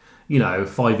Jack, you know,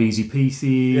 5 Easy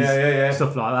Pieces,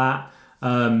 stuff like that.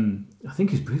 I think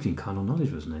he's briefly in Carnal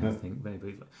Knowledge, wasn't he? I think, very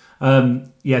briefly.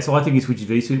 So I think it's Witches of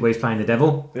Eastwick where he's playing the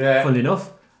devil, funnily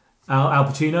enough. Al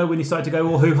Pacino, when he started to go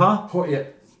all hoo-ha,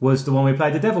 was the one we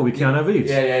played the devil with Keanu Reeves.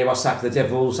 Yeah, he was the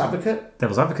Devil's Advocate.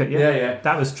 Devil's Advocate, yeah.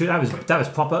 That was true. That was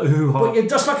proper hoo-ha. But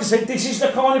just like I said, this is the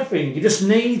kind of thing you just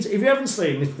need. If you haven't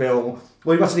seen this film,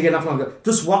 well, you've got to get enough longer.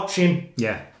 Just watch him.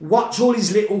 Yeah. Watch all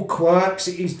his little quirks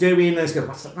that he's doing. And he's going,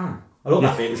 I love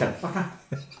that bit. He's like,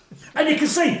 and you can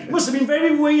see, it must have been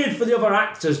very weird for the other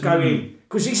actors going,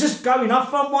 because he's just going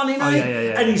off on one,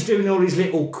 and he's doing all his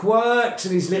little quirks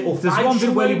and his little There's one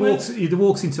bit where he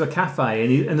walks into a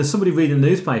cafe and there's somebody reading the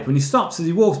newspaper, and he stops as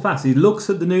he walks past, he looks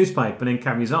at the newspaper and then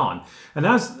carries on. And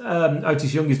as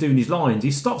Otis Young is doing his lines,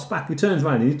 he stops back, he turns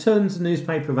around, and he turns the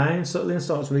newspaper around subtly and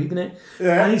starts reading it.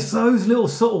 Yeah. And it's those little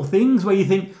subtle things where you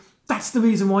think, that's the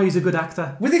reason why he's a good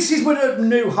actor. Well, this is when a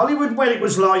new Hollywood, when it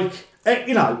was like,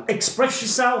 express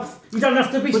yourself. You don't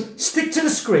have to stick to the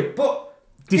script, but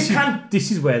this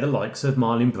is where the likes of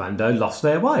Marlon Brando lost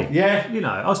their way. Yeah. You know,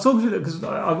 I was talking to you because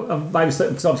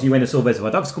obviously you went and saw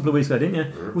Reservoir Dogs a couple of weeks ago, didn't you?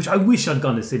 Which I wish I'd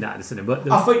gone and seen that at the cinema,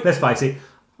 but let's face it,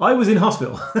 I was in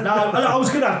hospital. No, I was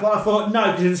going to, but I thought, no,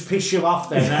 because it'll just piss you off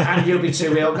then, and you'll be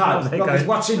too ill. No, because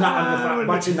watching that on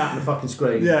the fucking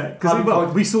screen. Yeah,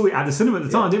 because we saw it at the cinema at the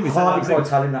time, didn't we? Harvey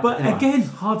Keitel in that. But again,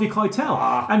 Harvey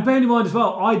Keitel. And bearing in mind as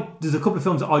well, there's a couple of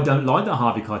films that I don't like that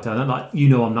Harvey Keitel. I don't like,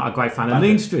 I'm not a great fan of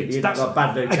Mean Streets. That's a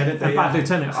Bad Lieutenant. Bad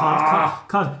Lieutenant.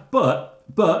 Can't.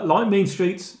 But like Mean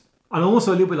Streets, and also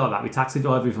a little bit like that with Taxi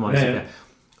Driver from my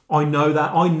I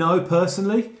know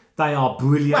personally, they are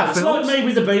brilliant films. It's like me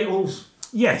with the Beatles.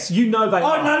 Yes, I know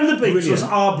the Beatles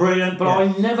are brilliant, but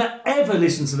I never ever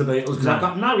listen to the Beatles because I've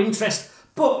got no interest.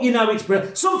 But it's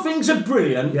brilliant. Some things are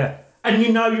brilliant, and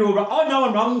you're right. I know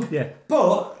I'm wrong,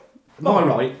 but am I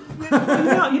right?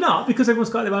 You're not, because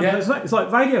everyone's got their own. It's like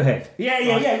Radiohead. Yeah.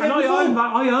 And I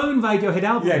own Radiohead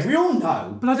albums. Yeah, we all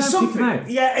know. But I don't pick them out.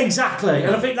 Yeah, exactly.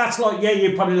 And I think that's like,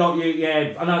 you probably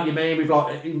like, I know what you mean. We've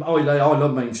like, I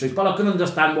love Mean Streets, but I can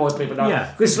understand why people don't.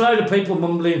 Yeah. Because it's a load of people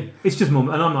mumbling. It's just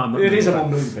mumbling, and I'm not mumbling. It is a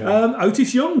mumbling film.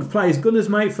 Otis Young plays Gunner's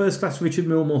Mate, First Class Richard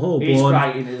Milmore Hall. He's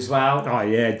great in it as well. Oh,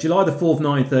 yeah. July the 4th,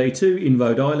 1932 in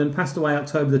Rhode Island. Passed away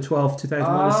October the 12th,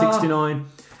 2069.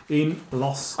 In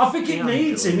Los I think it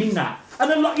needs him in that. And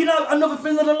another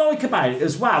thing that I like about it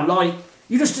as well, like,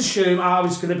 you just assume,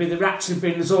 it's going to be the action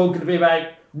thing, it's all going to be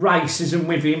about racism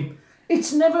with him.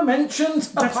 It's never mentioned,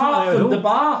 apart from the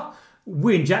bar.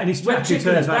 When Jack and his Jack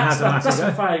turns around that's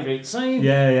my favourite scene.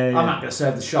 Yeah. I'm not going to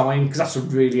serve the Shine, because that's a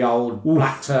really old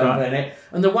black term, isn't it?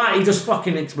 And the way he just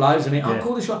fucking explodes in it, I'll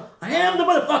call the Shine. I am the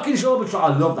motherfucking Shore Patrol.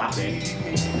 I love that bit.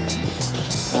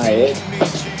 Hi, Ed.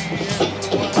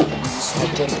 I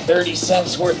take 30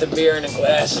 cents worth of beer in a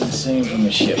glass and the same from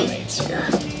the shipmates here.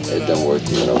 It don't work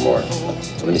to you no more.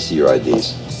 Let me see your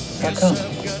IDs. How come?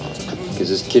 Because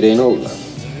this kid ain't old enough.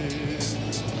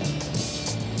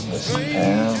 Listen,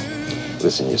 pal.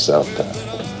 Listen yourself, pal.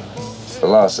 The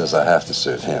law says I have to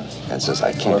serve him, and says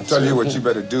I can't. I'll tell you what you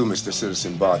better do, Mr.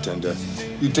 Citizen Bartender.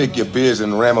 You take your beers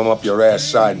and ram them up your ass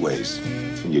sideways.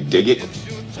 You dig it?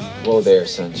 Whoa there,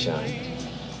 sunshine.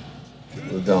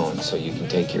 We're going so you can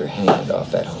take your hand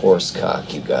off that horse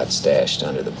cock you got stashed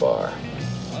under the bar.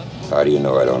 How do you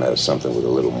know I don't have something with a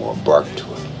little more bark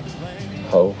to it?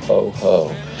 Ho, ho,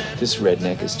 ho. This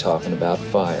redneck is talking about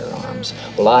firearms.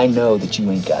 Well, I know that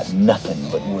you ain't got nothing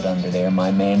but wood under there,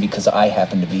 my man, because I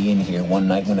happened to be in here one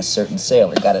night when a certain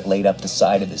sailor got it laid up the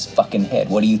side of his fucking head.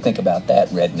 What do you think about that,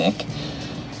 redneck?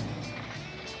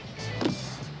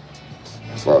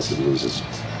 Fawcett loses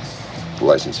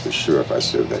license for sure if I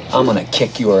serve that kid. I'm gonna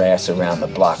kick your ass around the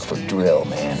block for drill,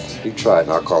 man. You try it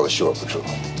and I'll call the Shore Patrol.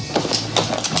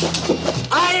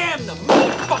 I am the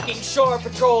motherfucking Shore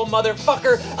Patrol,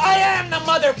 motherfucker! I am the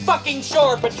motherfucking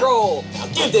Shore Patrol! Now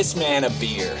give this man a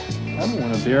beer. I don't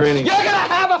want a beer anyway. You're gonna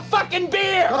have a fucking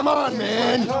beer! Come on,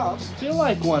 man! I feel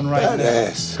like one right now.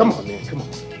 Ass. Come on, man, come on.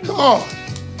 Come on!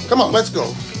 Come on, let's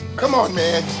go. Come on,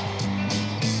 man.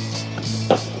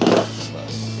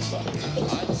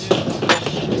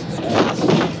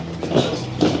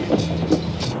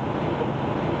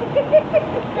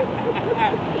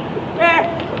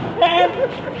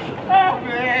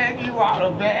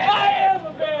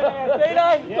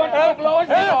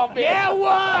 Yeah,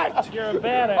 what? You're a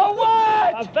badass. Oh,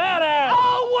 what? A badass.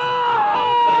 Oh,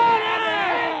 what?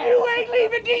 You ain't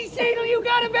leaving D.C. till you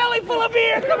got a belly full of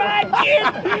beer. Come on, kid.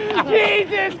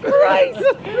 Jesus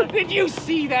Christ. Did you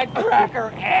see that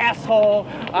cracker asshole?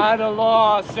 The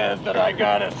law says that I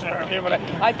gotta serve him.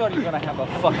 I thought he was gonna have a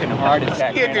fucking heart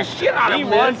attack. Scared the shit out of He him,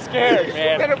 was man. scared, You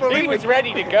man. better believe He was it.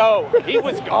 ready to go. He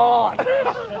was gone.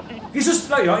 He's just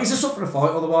like, he's just up for the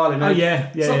fight all the while. Oh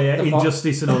yeah.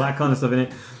 Injustice and all that kind of stuff in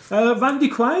it. Randy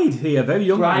Quaid here, very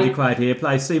young Randy Quaid here,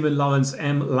 plays Seaman Lawrence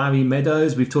M. Larry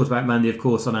Meadows. We've talked about Randy, of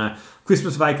course, on our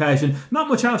Christmas vacation. Not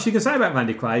much else you can say about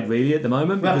Randy Quaid, really, at the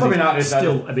moment, because he's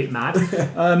still a bit mad.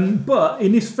 But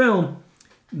in this film,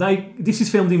 this is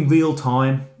filmed in real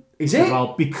time. Is it?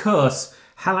 Well, because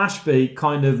Hal Ashby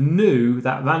kind of knew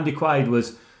that Randy Quaid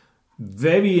was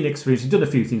very inexperienced. He'd done a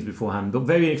few things beforehand, but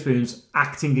very inexperienced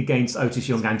acting against Otis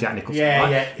Young and Jack Nicholson.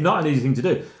 Yeah. Not an easy thing to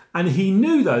do. And he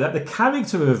knew, though, that the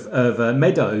character of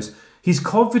Meadows, his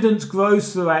confidence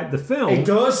grows throughout the film. It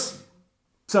does.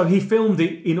 So he filmed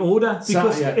it in order,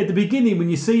 because at the beginning, when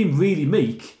you see him really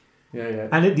meek,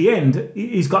 and at the end,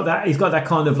 he's got that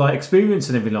kind of like experience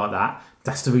and everything like that.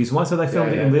 That's the reason why. So they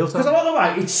filmed it in real time. Because by the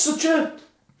way, it's such a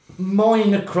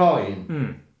minor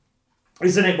crime.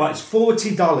 Isn't it? Well, it's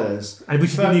 $40. And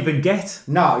which he didn't even get.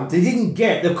 No, they didn't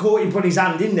get. They caught him putting his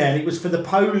hand in there, and it was for the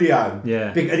polio.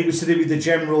 Yeah. And it was to do with the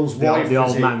general's wife. The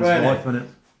old man's wife, wasn't it?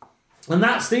 And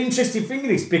that's the interesting thing in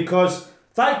this, because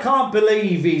they can't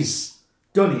believe he's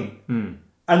done it.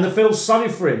 And they feel sorry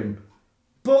for him.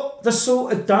 But they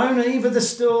sort of don't either. They're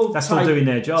still doing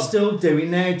their job. Still doing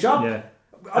their job. Yeah.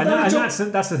 And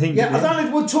that's the thing. Yeah, I don't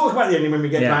know, we'll talk about the ending when we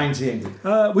get down to the ending.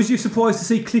 Was you surprised to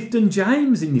see Clifton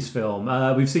James in this film?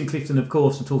 We've seen Clifton, of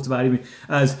course, and talked about him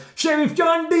as Sheriff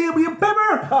John W.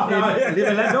 Pepper in Live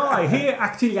and Let Die. Here,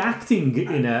 actually acting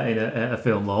in a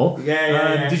film role.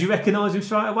 Yeah. Did you recognise him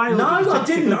straight away? No, I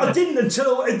didn't. I didn't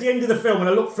until at the end of the film when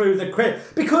I looked through the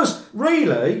credits. Because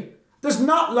really, there's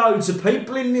not loads of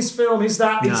people in this film, is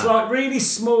that? It's like really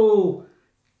small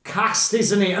cast,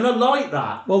 isn't it? And I like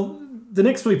that. Well, the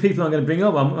next three people I'm going to bring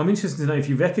up, I'm interested to know if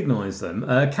you recognise them.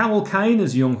 Carol Kane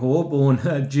as Young Whore, born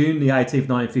June the 18th,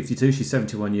 1952. She's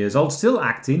 71 years old, still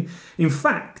acting. In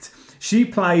fact, she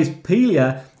plays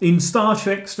Pelia in Star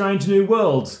Trek Strange New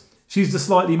Worlds. She's the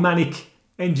slightly manic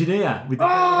engineer with the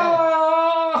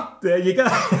hair. There you go.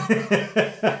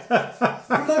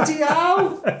 Bloody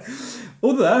hell.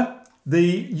 Although,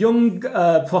 the young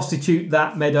prostitute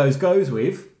that Meadows goes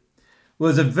with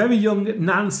was a very young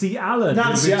Nancy Allen.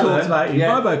 Nancy who we Allen, talked about in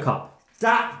RoboCop.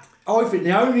 That, I think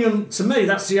the only, to me,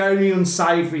 that's the only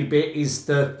unsavoury bit is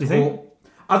the... You think?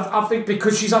 I think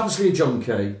because she's obviously a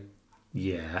junkie.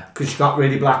 Yeah. Because she's got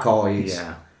really black eyes.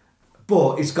 Yeah.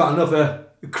 But it's got another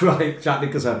great Jack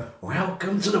Nicholson.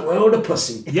 Welcome to the world of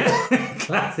pussy. Yeah,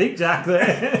 classic Jack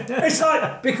there. It's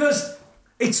like, because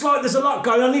it's like there's a lot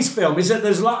going on in this film, isn't there?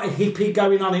 There's a lot of hippie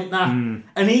going on in that.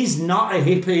 And he's not a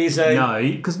hippie, is he?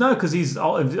 No, because he's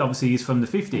obviously he's from the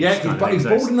 50s. Yeah, he's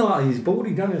balding a lot. He's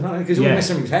balding, don't he? Because he's always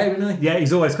messing with his hair, isn't he? Yeah,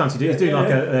 he's always constantly doing. He's doing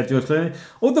like a George Clooney.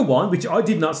 Other one, which I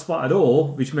did not spot at all,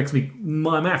 which makes me,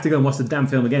 I may have to go and watch the damn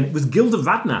film again, was Gilda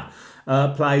Radner.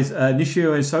 Plays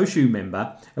Nishio and Soshu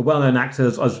member, a well-known actor,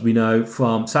 as we know,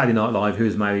 from Saturday Night Live, who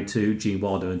was married to Gene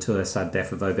Wilder until her sad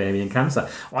death of ovarian cancer.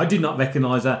 I did not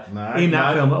recognise her in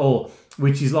that film at all,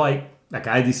 which is like,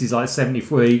 okay, this is like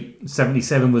 73,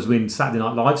 77 was when Saturday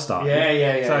Night Live started.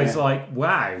 Yeah. So it's like,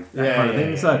 wow, that kind of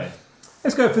thing. So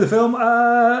let's go for the film.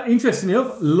 Interesting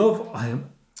enough,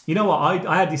 you know what,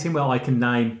 I had this thing where I can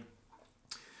name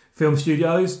film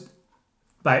studios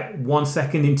about 1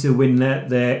 second into when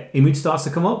their image starts to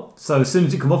come up. So as soon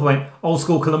as it come up, I went, old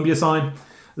school Columbia sign.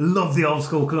 Love the old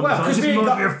school Columbia sign.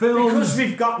 Because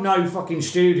we've got no fucking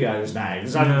studios now.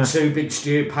 There's only two big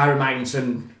studios, Paramount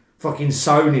and fucking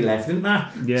Sony left, isn't there?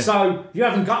 Yeah. So you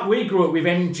haven't got, we grew up with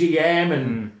MGM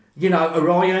and, you know,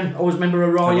 Orion. I always remember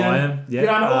Orion. Yeah. You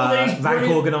know, all these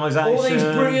Rank Organisation. All these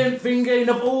brilliant things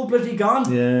have all bloody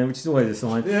gone. Yeah, which is always a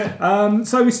sign. Yeah.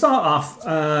 So we start off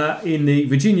in the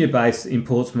Virginia base in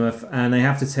Portsmouth, and they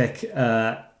have to take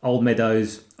Old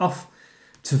Meadows off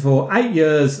for 8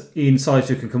 years in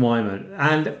solitary confinement.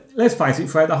 And let's face it,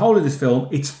 throughout the whole of this film,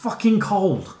 it's fucking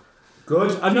cold.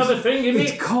 Good. Another thing, isn't it?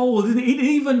 It's cold, isn't it?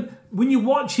 Even when you're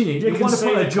watching it, you want to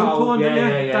put a jump on, don't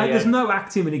you? There's no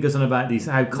acting when he goes on about this,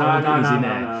 how cold it is in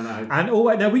there. No.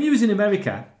 And now, when you was in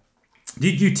America,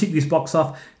 did you tick this box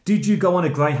off? Did you go on a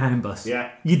Greyhound bus?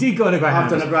 Yeah. You did go on a Greyhound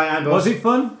bus. I've done a Greyhound bus. Was it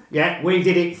fun? Yeah, we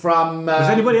did it from... was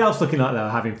anybody else looking like they were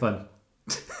having fun?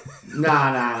 No.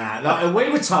 Like, we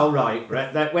were told, right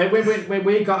that when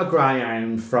we got a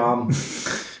Greyhound from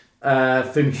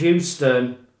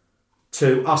Houston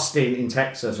to Austin in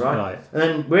Texas, right? And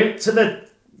then went to the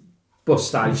bus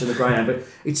station, the Greyhound, but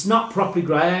it's not properly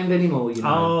Greyhound anymore, you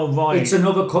know. Oh, right. It's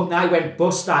another company. They went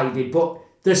bus station, but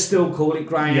they still call it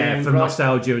Greyhound. Yeah, from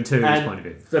nostalgia and tourism point of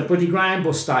view. The bloody Greyhound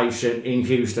bus station in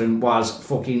Houston was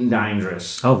fucking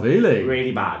dangerous. Oh, really?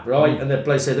 Really bad, right? And the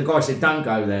guy said, don't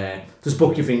go there. Just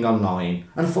book your thing online.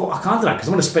 And I thought, I can't do that because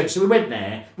I'm going to speak. So we went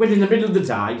there, went in the middle of the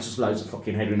day, just loads of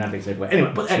fucking heroin addicts everywhere.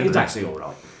 Anyway, but it's actually all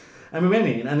right. And we went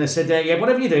in and they said, yeah,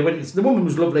 whatever you do, the woman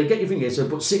was lovely, get your thing here, so,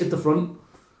 but sit at the front.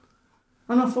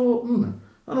 And I thought, And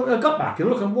I got back and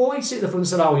look, and why sit at the front and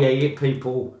said, oh yeah, you get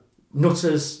people,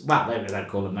 nutters, well, they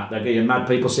call them that, they're getting mad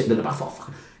people sitting at the back. I thought,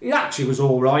 fuck, it actually was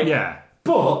all right. Yeah.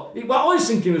 But what I was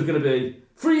thinking was going to be,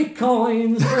 3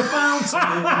 coins for a fountain.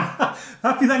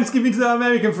 Happy Thanksgiving to our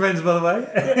American friends, by the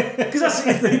way. Because that's what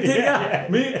you think, yeah.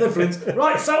 Meet the friends.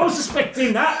 Right, so I was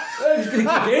suspecting that. I was going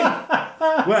to kick in.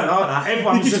 Well, like that.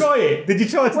 Everyone Did you try it? Did you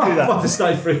try to do that? I've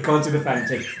stayed 3 coins in a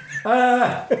fountain.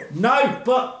 No,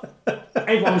 but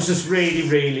everyone was just really,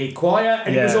 really quiet,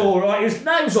 and it was all right.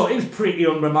 It was pretty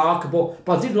unremarkable,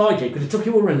 but I did like it because it took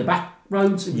you all around the back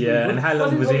roads. And how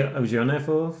long was you on there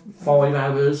for? 5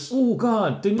 hours. Oh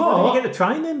God! Didn't you get the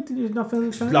train then? Did you not feel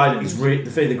the train? Like it's the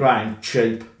fee of the grain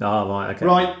cheap. Oh right, okay.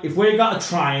 Right, if we got a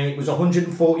train, it was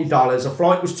 $140. A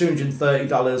flight was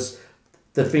 $230.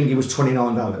 The thingy was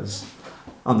 $29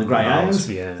 on the Greyhound.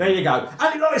 Yeah. There you go.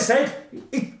 And like I said,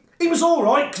 it was all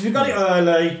right because we got it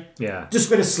early. Yeah. Just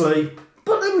went to sleep.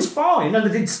 But it was fine, and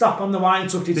they did stop on the way and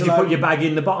took it. Did you put your bag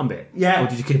in the bottom bit? Yeah. Or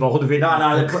did you keep hold of it?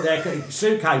 No, they put their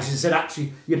suitcases and said,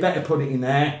 actually, you better put it in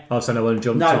there. Oh, so no one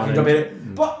jumped on it.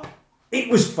 No, but it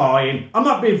was fine. I'm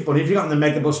not being funny. If you got on the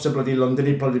megabus to bloody London,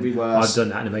 it'd probably be worse. I've done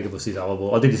that, and the megabus is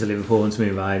horrible. I did it to Liverpool and to me,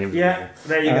 right? Yeah,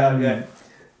 there you go, yeah.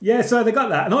 Yeah, so they got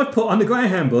that, and I put on the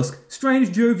Greyhound bus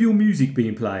strange jovial music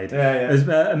being played. As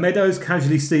Meadows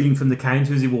casually stealing from the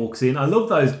counter as he walks in. I love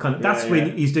those kind of. That's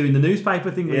when he's doing the newspaper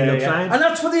thing. When he loves sound. And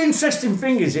that's what the interesting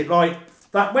thing is. It like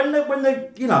that when they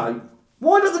you know,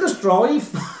 why don't they just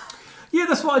drive? Yeah,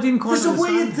 that's what I didn't quite. There's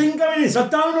understand. a weird thing going in this. I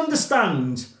don't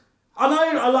understand. I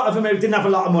know a lot of them didn't have a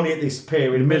lot of money at this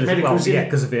period. Medical was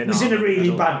because of Vietnam. It was in a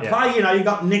really bad play. You know, you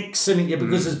got Nixon in it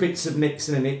because there's bits of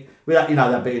Nixon in it. Without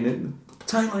that being it.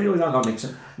 I don't like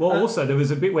Nixon. Well, also there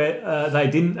was a bit where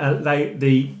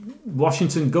the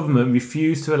Washington government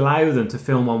refused to allow them to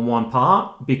film on one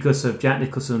part because of Jack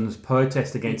Nicholson's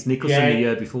protest against Nicholson the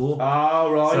year before.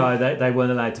 Oh, right. So they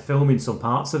weren't allowed to film in some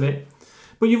parts of it.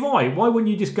 But you're right. Why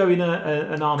wouldn't you just go in an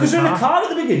armoured car? Because they're in a car at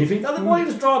the beginning. You think, why you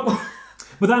just drive?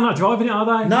 But they're not driving it, are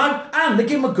they? No, and they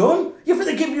give them a gun. You think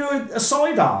they give you a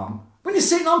sidearm when you're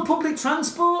sitting on public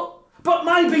transport? But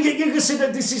maybe you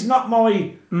consider this is not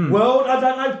my world. I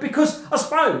don't know, because I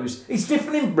suppose it's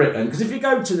different in Britain. Because if you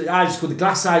go to the house called the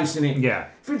Glass House, in it,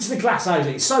 if it's the Glass House,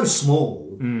 it's so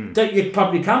small that you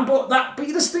probably can. But you're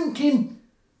just thinking,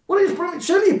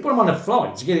 surely you put them on a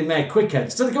flight to get in there quicker.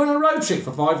 So they go on a road trip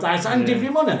for 5 days and give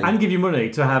you money. And give you money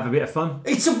to have a bit of fun.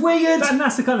 It's a weird... And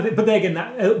that's the kind of thing. But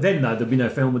then there'd be no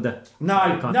film, would there? No,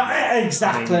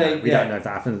 exactly. We don't know if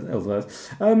that happens otherwise.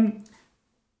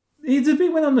 There's a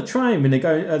bit when on the train when they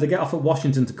get off at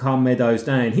Washington to calm Meadows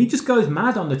down. He just goes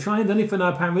mad on the train, doesn't he, for no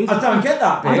apparent reason? I don't get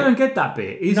that bit. I don't get that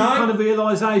bit. Is it kind of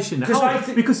realisation? Because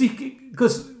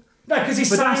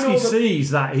Badaski sees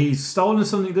that he's stolen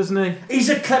something, doesn't he? He's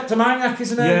a kleptomaniac,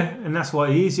 isn't he? Yeah, and that's what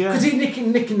he is. Yeah, because he's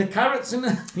nicking the carrots,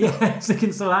 isn't he? Yeah, he's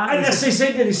nicking salad. And that's he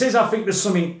says, I think there's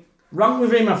something wrong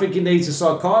with him. I think he needs a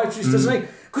psychiatrist, doesn't he?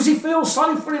 Because he feels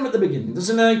sorry for him at the beginning,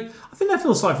 doesn't he? I think they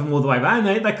feel sorry for him all the way around.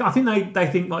 I think they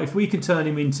think like if we can turn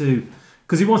him into,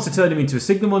 because he wants to turn him into a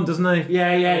signalman, doesn't he?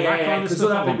 Yeah. Because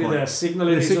that would be the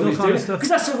signalling. The signal kind of stuff. Because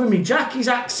that's what I mean. Jack is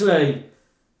actually,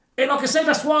 like I said,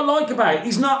 that's what I like about it.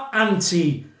 He's not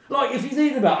anti. Like if you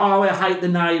think about, I hate the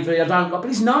Navy, I don't like, but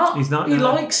he's not. He's not. He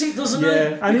likes it, doesn't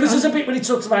he? Because there's a bit when he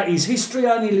talks about his history,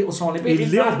 only a little tiny bit. A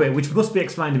little bit, which must be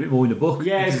explained a bit more in the book.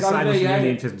 Yeah, it's got to be.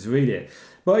 Really interesting to read it.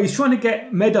 But he's trying to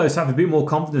get Meadows to have a bit more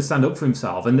confidence, stand up for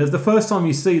himself. And the first time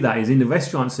you see that is in the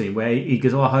restaurant scene where he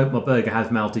goes, I hope my burger has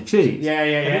melted cheese. Yeah.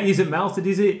 And it isn't melted,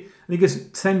 is it? And he goes,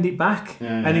 send it back.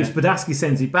 And if Badaski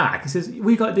sends it back, he says, what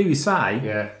you got to do is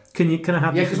say, can I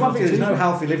have this? Yeah, because one thing, there's no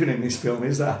healthy living in this film,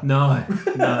 is there? No.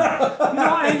 You know what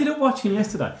I ended up watching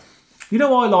yesterday? You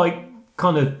know, I like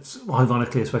kind of,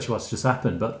 ironically, especially what's just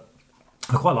happened, but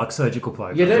I quite like surgical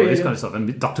programs, this kind of stuff,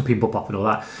 and Dr. Pimple Pop and all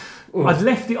that. Ooh. I'd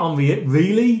left it on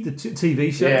Really, the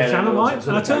TV show, the channel, right?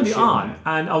 And I turned it on,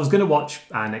 and I was going to watch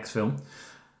our next film.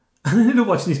 And I ended up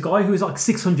watching this guy who was like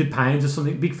 £600 or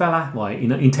something, big fella, like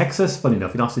in Texas, funny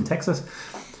enough, in Austin, Texas.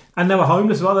 And they were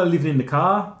homeless as well, they were living in the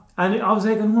car. And I was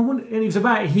there going, and it was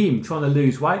about him trying to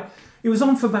lose weight. It was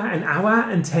on for about an hour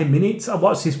and 10 minutes. I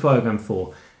watched this program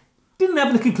for. Didn't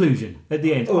have the conclusion at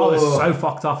the end. I was so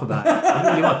fucked off about it. I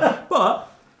really was. But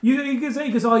he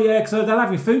goes, oh yeah, because they're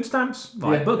having food stamps,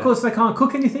 right? Yeah, but of course they can't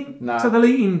cook anything, No. so they're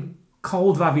eating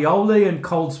cold ravioli and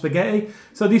cold spaghetti.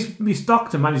 So this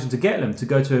doctor managed to get them to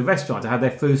go to a restaurant to have their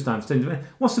food stamps.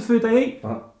 What's the food they eat?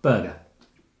 Burger.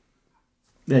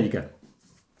 There you go.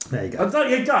 There you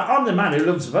go. I'm the man who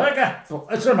loves a burger.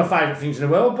 It's one of my favourite things in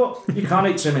the world, but you can't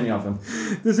eat too many of them.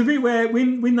 There's a bit where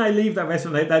when they leave that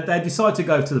restaurant, they decide to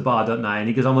go to the bar, don't they? And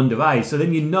he goes, I'm underage. So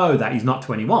then you know that he's not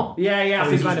 21. Yeah, I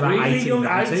So think he's around he's about really 18, young.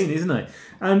 19, isn't he?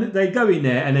 And they go in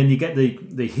there, and then you get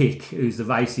the hick, who's the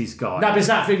racist guy. No, but it's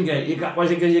that thing, you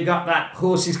got that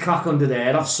horse's cock under there,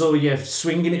 and I saw you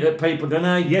swinging it at people, don't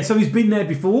I? Yeah, so he's been there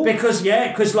before. Because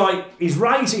like he's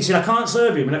racist. He said, I can't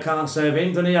serve him, and I can't serve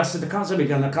him. Then I said, I can't serve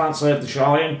him, and I can't serve the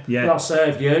Cheyenne. Yeah. But I'll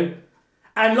serve you.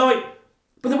 And like,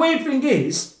 but the weird thing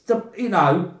is,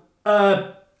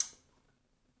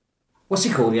 what's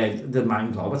he called? Yeah, the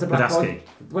main guy. What's the black guy?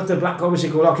 What's the black guy? What's he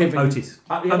called? I can't think. Otis.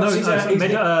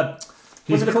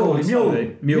 What's it called? Mule,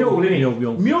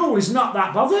 innit? Mule is not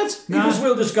that bothered. He just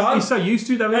will just go. He's so used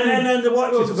to it, though, isn't he? And the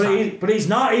white but he's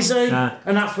not, is he? Nah.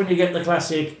 And that's when you get the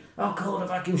classic, oh, call the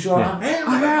vacuum shop. Yeah.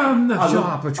 I am the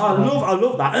shop. I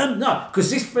love that. No, because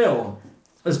this film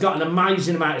has got an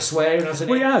amazing amount of swearing, hasn't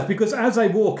it? Well, he has, because as they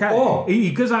walk out,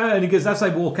 he goes out and he goes, as they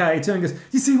walk out, he turns and goes,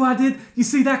 you see what I did? You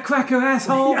see that cracker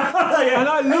asshole? Yeah. And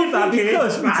I love that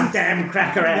because... that damn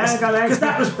cracker ass. Because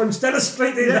that was from Stella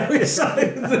Street.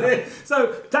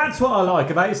 So that's what I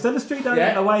like about it. Stella Street,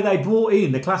 the way they brought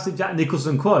in the classic Jack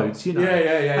Nicholson quotes, you know.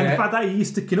 And the fact that he's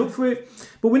sticking up for it.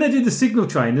 But when they do the signal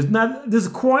train, there's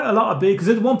quite a lot of big... Because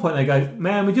at one point they go,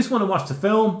 man, we just want to watch the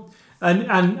film. And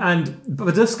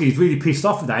Badusky's really pissed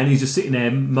off with that, and he's just sitting there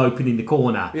moping in the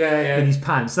corner in his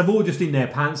pants. They're all just in their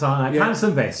pants, aren't they? Pants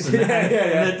and vests. And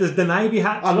there's the navy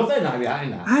hats. I love their navy hat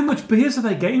in that. How much beers are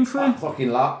they getting for him?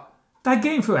 Fucking lot. They're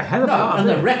getting for a hell of a lot. And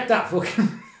they wrecked that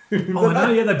fucking... Oh,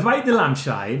 no, yeah, they break the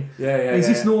lampshade. Is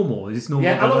this normal? Is this normal?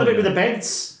 Yeah, I love the bit with the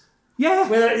beds. Yeah.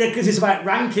 Because it's about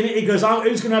ranking it. He goes, oh,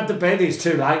 who's going to have the bed? It's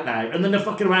too late now. And then they're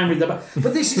fucking around with the...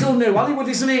 But this is all new Hollywood,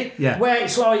 isn't it? Yeah. Where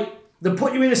it's like, they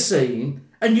put you in a scene...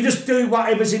 And you just do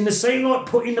whatever's in the scene, like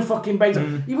putting the fucking beds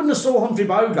on. You wouldn't have saw Humphrey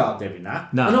Bogart doing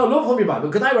that. No. And I love Humphrey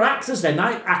Bogart because they were actors then. They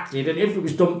acted, and if it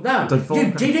was dumped down,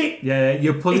 you did it. Yeah,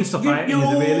 you're pulling stuff out. You're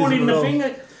all in the thing.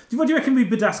 What do you reckon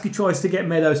Badusky tries to get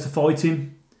Meadows to fight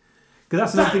him? Because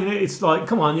that's another thing. It's like,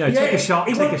 come on, take a shot,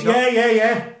 take a shot.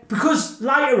 Yeah. Because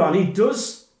later on he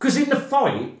does. Because in the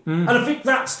fight, and I think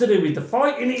that's to do with the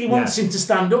fight, innit? He wants him to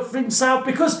stand up for himself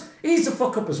because he's a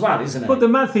fuck up as well, isn't he? But the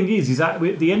mad thing is that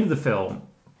at the end of the film,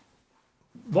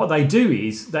 what they do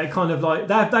is they kind of like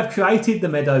they've created the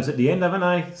Meadows at the end, haven't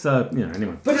they? So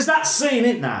anyway. But there's that scene,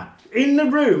 isn't there? In the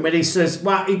room when he says,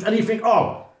 "Well," and you think,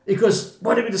 "Oh," he goes,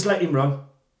 "Why don't we just let him run?"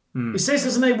 He says,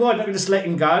 "Doesn't he? Why don't we just let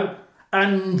him go?"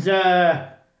 And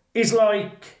he's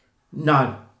like,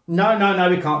 "No, we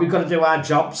can't. We've got to do our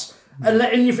jobs."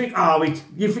 And you think,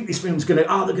 you think this film's they're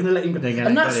going to let him go.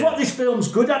 And that's what this film's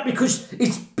good at because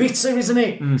it's bitter, isn't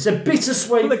it? It's a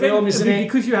bittersweet film, isn't it?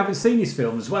 Because you haven't seen this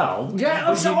film as well.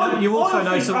 Yeah, you also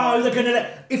know some. They're going to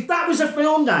let. If that was a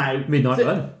film now, Midnight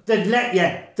Run, they'd let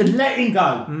him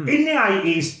go. In the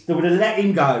 80s, they would have let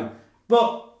him go.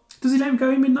 But does he let him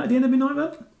go in at the end of Midnight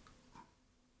Run?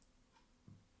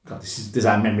 God, does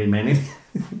our memory mean?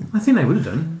 I think they would have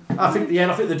done. I think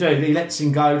they do. He lets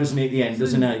him go, doesn't he, at the end,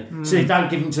 doesn't he? So he don't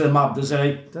give him to the mob, does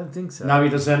he? Don't think so. No, he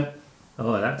doesn't.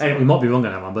 Oh, we might be wrong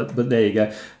on that one, but there you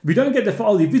go. We don't get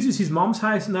he visits his mum's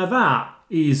house. Now that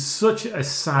is such a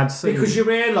sad scene. Because you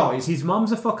realise his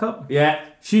mum's a fuck up. Yeah.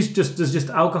 There's just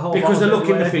alcohol. Because they're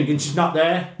looking the thing and she's not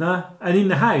there. No. And in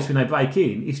the house when they break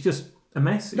in, it's just a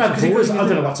mess. No, because he goes, I don't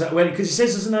know what's because he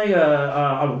says, doesn't he?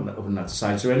 I wouldn't have to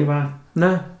say to her anyway.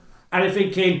 No. And I'm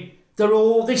thinking,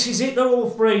 this is it, they're all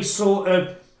three sort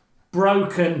of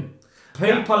broken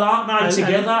people, aren't they,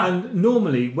 together? And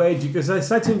normally, because I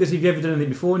say to him, have you ever done anything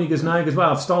before? And he goes, no. He goes,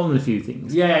 well, I've stolen a few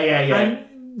things. Yeah.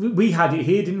 And we had it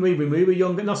here, didn't we, when we were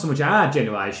younger? Not so much our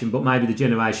generation, but maybe the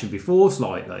generation before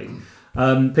slightly.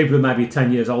 People who are maybe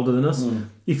 10 years older than us.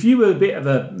 If you were a bit of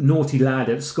a naughty lad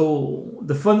at school,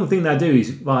 the fun thing they do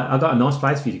is, right, I've got a nice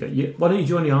place for you to go. Why don't you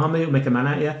join the army? It'll make a man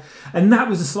out of you. And that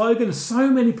was the slogan. So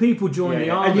many people joined the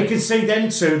army. And you can see them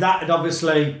too, that had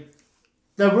obviously,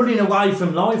 they're running away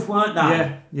from life, weren't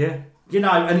they? Yeah. You know,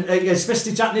 and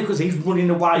especially Jack Nicholson, he's running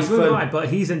away He's from... really right, but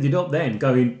he's ended up then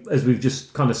going, as we've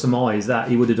just kind of surmised, that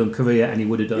he would have done Korea and he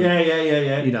would have done...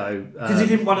 Yeah. You know... Because he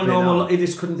didn't want a normal... He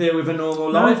just couldn't deal with a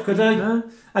normal life, could he? No.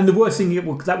 And the worst thing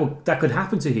that could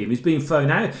happen to him is being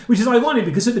thrown out, which is ironic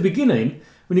because at the beginning,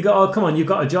 when you go, oh, come on, you've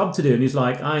got a job to do, and he's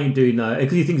like, I ain't doing that,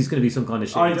 because he thinks it's going to be some kind of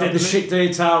shit. I did the shit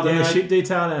detail, Yeah, shit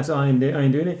detail, and so I ain't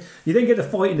doing it. You then get the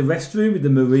fight in the restroom with the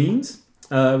Marines.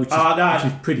 Which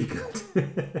is pretty good.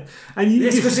 And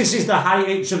because this is the hate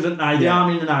each other, don't they? The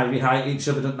army and the navy hate each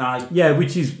other, don't they? Yeah,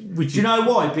 which is. Do you know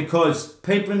why? Because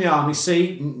people in the army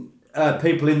see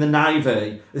people in the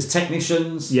navy as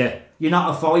technicians. Yeah, you're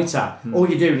not a fighter. All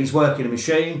you're doing is working a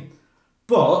machine.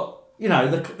 But you know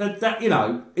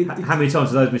how many times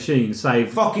do those machines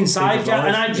save? Fucking saved you.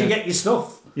 And how do you get your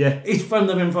stuff? Yeah, it's from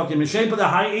the fucking machine, but they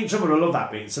hate each other. I love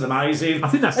that bit. It's amazing. I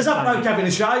think that's. There's that bloke having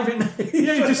a shave in.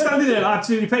 Yeah, he's just standing there,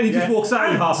 absolutely penny. He just walks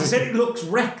out in half. I said it looks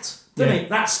wrecked, doesn't it?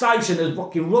 That station has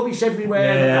fucking rubbish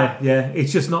everywhere. Yeah.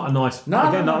 It's just not a nice. No.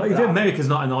 America's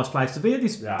not a nice place to be at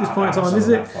this point in time, is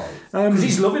it? Because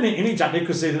he's loving it, isn't he, Jack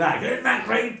Nicholson? Isn't that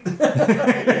great?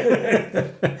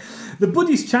 The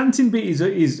buddies chanting bit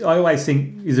is I always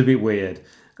think is a bit weird.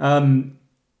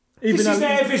 This is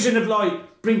their vision of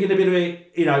like bringing a bit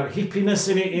of hippiness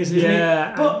in it, isn't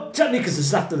it? But Jack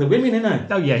Nicholson's after the women, isn't he?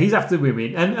 Oh yeah, he's after the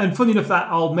women. And funny enough,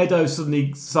 that old Meadows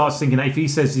suddenly starts thinking if he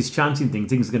says this chanting thing,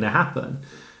 things are going to happen.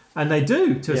 And they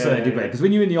do to a certain degree. Because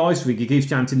when you're in the ice rig, he keeps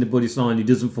chanting the Buddhist line, he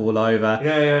doesn't fall over.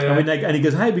 And he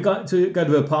goes, hey, we got to go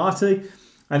to a party.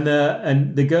 And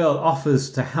the girl offers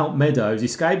to help Meadows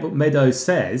escape, but Meadows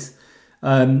says,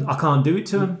 I can't do it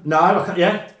to him. No, I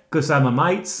can't, because they're my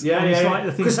mates.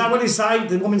 Because what he say,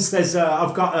 the woman says,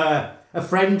 I've got a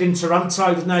friend in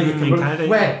Toronto, doesn't he? Canada.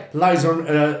 Where? Lies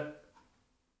on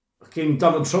fucking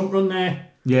Donald Trump run there.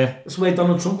 Yeah. That's where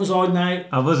Donald Trump was hiding out.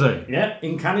 Oh, was he? Yeah,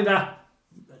 in Canada.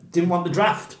 Didn't want the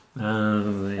draft.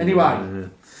 Anyway.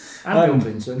 And Bill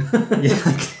Clinton.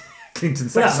 Clinton.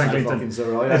 That's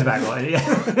about right,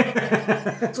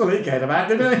 yeah. That's what he cared about,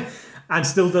 didn't he? And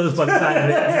still does by the time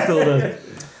it. Still does.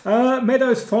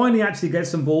 Meadows finally actually gets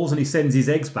some balls and he sends his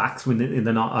eggs back when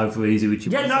they're not over easy. Which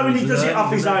and he does it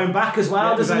off his own back as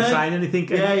well, doesn't he? Without saying anything.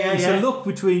 It's a look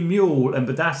between Mule and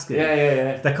Badasky.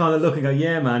 Yeah. They kind of look and go,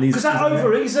 yeah, man. Because that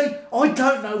over easy, I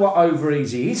don't know what over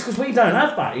easy is because we don't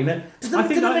have that in it. Does it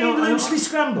mean loosely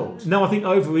scrambled? No, I think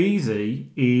over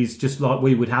easy is just like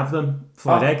we would have them.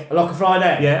 Fried egg. Like a fried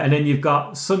egg? Yeah, and then you've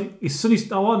got sunny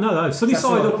side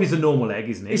up is a normal egg,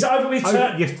 isn't it? It's over with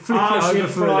you flip it over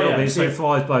for a little bit so it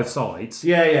fries both sides.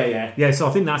 Yeah. Yeah, so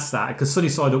I think that's that, because sunny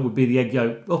side up would be the egg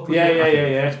yolk up.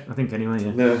 Yeah. I think anyway,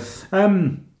 you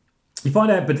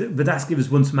find out Badasky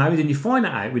was once married, and you find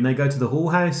that out when they go to the Hall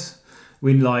House,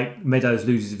 when like Meadows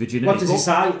loses his virginity. What does he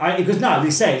say? He goes, no,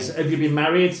 he says, have you been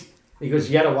married? He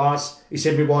goes, yeah, I was. He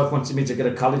said, my wife wanted me to go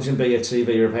to college and be a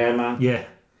TV repairman. Yeah.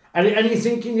 And you're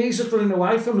thinking, he's just running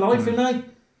away from life, isn't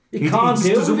he? He can't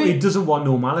deal with it. He doesn't want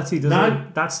normality, does he?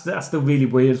 That's the really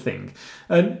weird thing.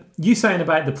 And you saying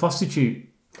about the prostitute,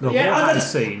 the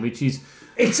scene, which is...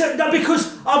 It's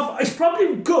because it's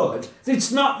probably good that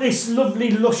it's not this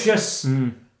lovely, luscious,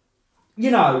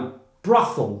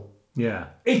 brothel. Yeah.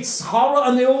 It's horror,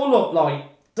 and they all look like,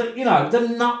 they're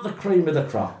not the cream of the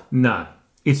crop. No.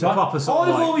 It's a proper sort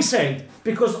of always said,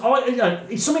 because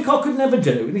it's something I could never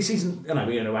do, and this isn't, we're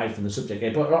going away from the subject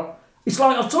here, but it's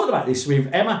like, I've talked about this with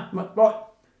Emma,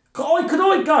 could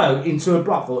I go into a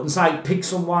brothel and say, pick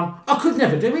someone? I could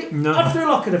never do it. No. I'd feel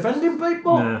like I'm offending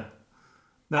people.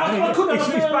 No,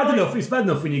 it's bad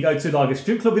enough when you go to like a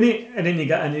strip club, innit? And then you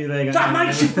go and they go. That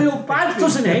makes you feel bad,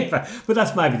 doesn't it? But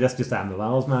that's just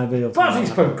animals, maybe. But I think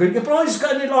it's pretty good. But I just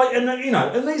got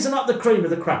and these are not the cream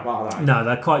of the crap, are they? No,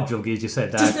 they're quite druggy, as you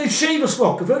said. She looks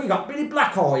like you've got really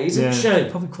black eyes, isn't she?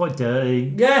 Probably quite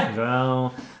dirty. Yeah. As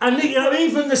well. And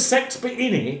even the sex bit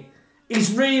in it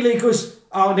is really because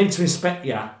I need to inspect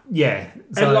you. Yeah.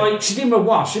 And she didn't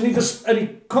wash, and he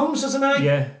comes, doesn't he?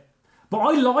 Yeah. But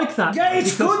I like that. Yeah,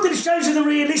 it's good that it shows you the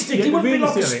realistic. He wouldn't be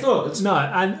like a stud. No,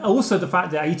 and also the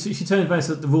fact that she turns around and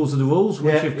says the rules are the rules.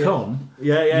 Once you've come,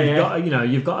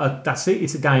 you've got that's it.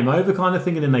 It's a game over kind of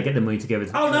thing, and then they get the money together.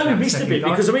 Oh no, we missed a bit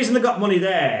because the reason they got money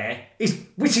there is,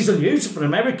 which is unusual for an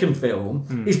American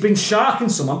film, is been sharking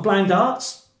someone playing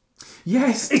darts.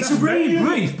 Yes, it's really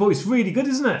brief, but it's really good,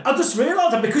 isn't it? I just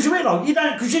realised that because you don't,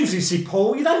 because usually you see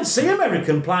Paul, you don't see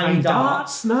American playing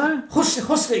darts. No,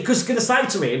 hustling, because going to say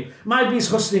to him, maybe he's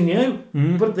hustling you,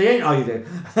 but they ain't either.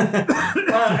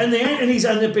 And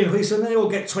they've been hustling. They all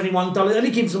get $21, and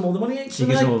he gives them all the money each. He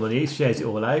gives them all the money, he shares it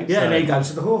all out. Yeah, and he goes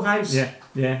to the whorehouse. Yeah.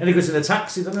 Yeah. And he goes in a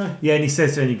taxi, doesn't he? Yeah, and he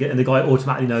says to him, and the guy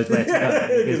automatically knows where to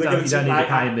go. He goes, you don't need to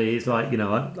pay me. It's like,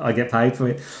 I get paid for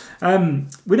it. When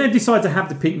they decide to have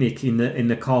the picnic in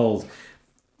the cold,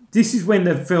 this is when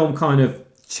the film kind of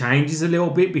changes a little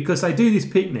bit, because they do this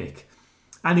picnic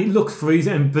and it looks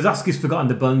freezing, and Bazowski's forgotten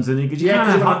the buns, and he goes, you can't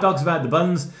have hot dogs without the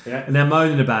buns, and they're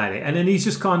moaning about it, and then he's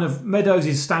just kind of, Meadows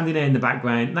is standing there in the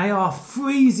background, they are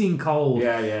freezing cold,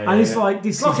 and it's like,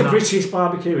 this it's like a British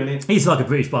barbecue, isn't it? It's like a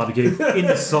British barbecue in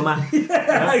the summer.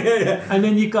 And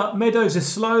then you've got Meadows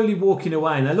just slowly walking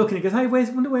away, and they're looking and goes, hey,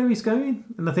 wonder where he's going,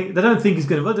 and I think they don't think he's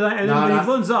going to run, do they? And then he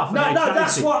runs off.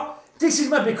 That's what, this is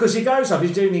mad, because he goes off,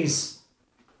 he's doing his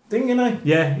thing,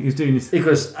 Yeah, he was doing this. He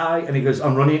goes,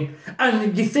 I'm running.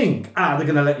 And you think, they're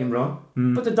going to let him run.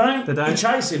 But they don't. He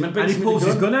chases him and beats him he pulls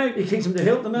his gun out. He keeps him to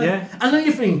hilt, doesn't he? Yeah. And then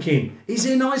you're thinking, is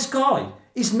he a nice guy?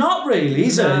 He's not really,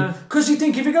 is he? Because you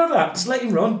think, if you go over that, just let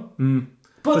him run.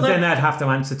 But then they'd have to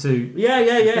answer to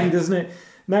the thing, doesn't it?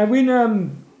 Now,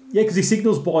 when... because he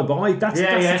signals bye-bye. That's the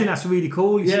thing that's really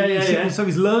cool. So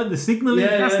he's learnt the signalling.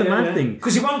 That's the mad thing.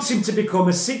 Because he wants him to become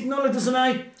a signaller,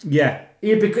 doesn't he? Yeah.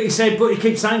 He said, but he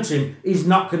keeps saying to him, he's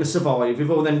not going to survive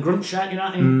with all them grunts shouting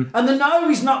at him. And they know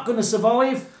he's not going to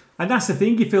survive. And that's the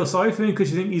thing, you feel sorry for him,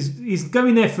 because you think he's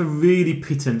going there for really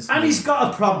pittance. And he's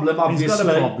got a problem, obviously. He's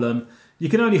got a problem. You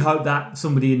can only hope that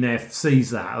somebody in there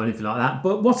sees that or anything like that.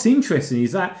 But what's interesting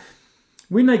is that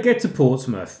when they get to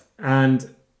Portsmouth and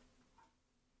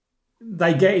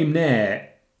they get him there,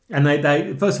 and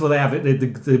they first of all they have it.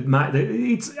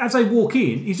 It's as they walk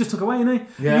in, he's just took away, isn't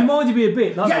he? Yeah. He reminded me a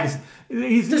bit. Like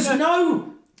There's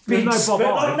no big spit.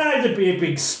 Like now there'd be a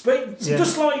big spit. Yeah.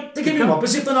 Just like they give him up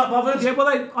as if they're not bothered. Yeah,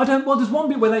 well, there's one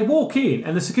bit where they walk in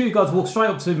and the security guards walk straight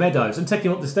up to Meadows and take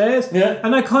him up the stairs. Yeah.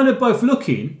 And they're kind of both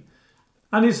looking,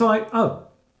 and it's like, oh.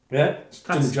 Yeah,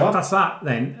 that's that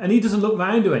then. And he doesn't look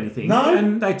round or anything. No.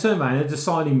 And they turn around and just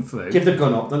sign him through. Give the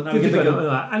gun up. Give the gun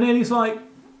up. And then he's like,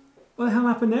 what the hell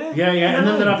happened there? Yeah. And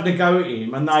then they're having to go at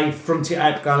him and they front it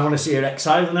out going, I want to see your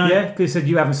XO, don't they? Yeah, because he said,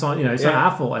 you haven't signed, it's not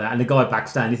our fault. And the guy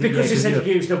backs down. Because he said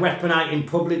he used a weapon out in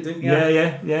public, didn't you?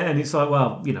 Yeah. And it's like,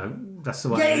 well, that's the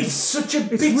way. Yeah, it's such a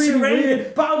bit really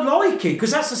weird. But I like it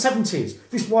because that's the 70s.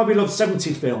 This is why we love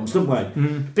 70s films, don't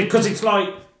we? Because it's like,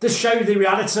 they show you the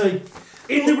reality.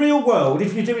 In the real world,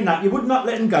 if you're doing that, you would not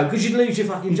let him go because you'd lose your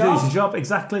fucking job. You'd lose your job,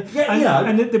 exactly. Yeah,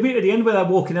 and the bit at the end where they're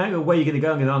walking out, where are you going to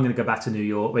go? I'm going to go back to New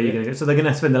York. Where are you going to go? So they're going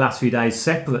to spend the last few days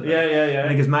separately. Yeah.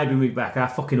 And he goes, maybe we back, our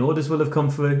fucking orders will have come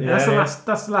through. That's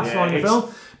the last line of the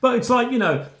film. But it's like,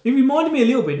 it reminded me a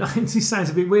little bit, this sounds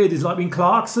a bit weird, it's like in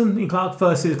Clarkson,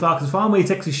 first series of Clarkson's Farm, where he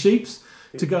takes his sheeps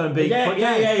to go and be put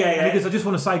down. And he goes, I just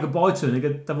want to say goodbye to them. And they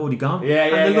go, they've already gone.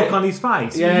 And the look on his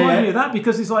face. It reminded me of that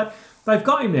because it's like, they've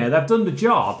got him there, they've done the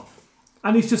job,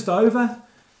 and it's just over.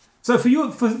 So for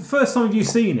the first time you've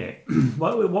seen it,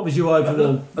 what was your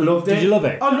overall? I loved it. Did you love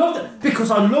it? I loved it because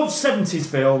I love 70s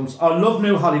films. I love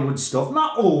New Hollywood stuff.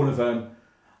 Not all of them.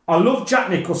 I love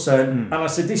Jack Nicholson, and I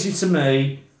said, this is to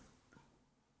me.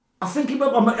 I think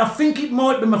it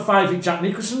might be my favourite Jack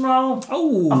Nicholson role.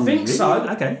 Oh, I think so.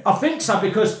 Okay. I think so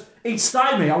because it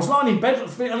stayed me. I was lying in bed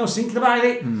and I was thinking about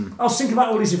it. I was thinking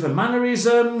about all these different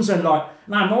mannerisms and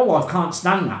my wife can't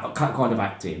stand that kind of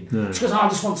acting. No. She goes, I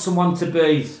just want someone to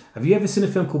be... Have you ever seen a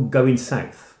film called Going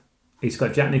South? It's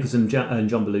got Jack Nicholson and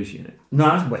John Belushi in it.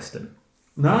 No. It's Western.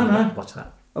 No. Watch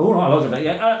that. All right, I love it.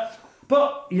 Yeah.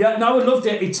 I loved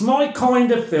it. It's my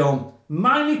kind of film,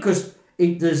 mainly because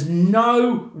there's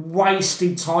no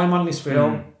wasted time on this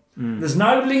film. There's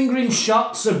no lingering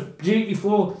shots of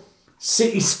beautiful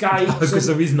cityscapes. Because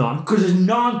there is none. Because there's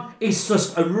none. It's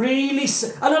just a really...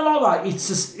 And I like that.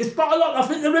 It's quite a lot. I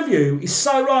think the review is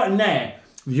so right in there.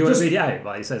 You want to read it out,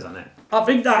 what it says on it? I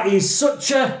think that is such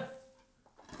a...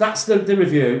 That's the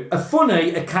review. A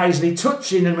funny, occasionally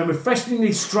touching and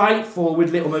refreshingly straightforward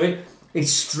little movie.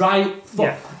 It's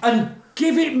straightforward. Yeah. And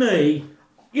give it me...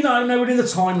 now we're in the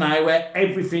time now where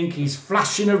everything is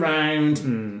flashing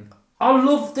around. I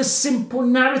love the simple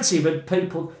narrative of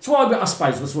people. That's why I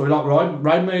suppose that's why we like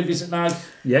road movies at now.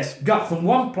 Yes. Got from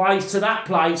one place to that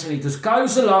place and it just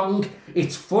goes along.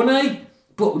 It's funny,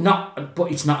 but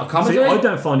it's not a comedy. See, I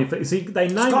don't find it. See, they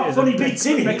name it's got it funny bits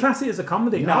in it. They class it as a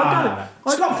comedy. No,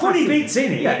 it's got funny bits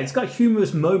in it. Yeah, it's got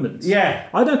humorous moments. Yeah.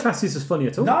 I don't class this as funny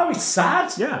at all. No, it's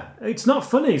sad. Yeah, it's not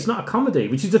funny. It's not a comedy,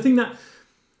 which is the thing that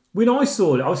when I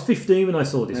saw it, I was 15 when I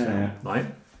saw this film,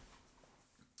 right?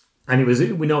 And it was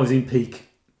when I was in peak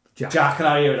Jack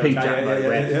mode,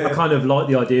 where I kind of like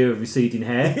the idea of receding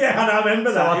hair. Yeah, and I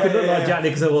remember that. So I could look like Jack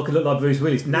Nicholson, or I could look like Bruce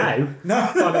Willis. Now,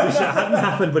 I wish that hadn't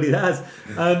happened, but it has.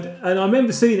 And I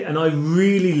remember seeing it, and I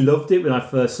really loved it when I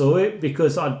first saw it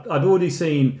because I'd already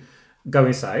seen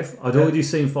Going South. I'd already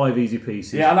seen 5 Easy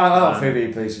Pieces. Yeah, I know. I like 5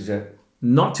 Easy Pieces. Yeah.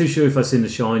 Not too sure if I've seen The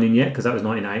Shining yet because that was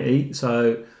 1980.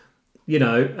 So,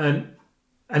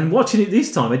 and watching it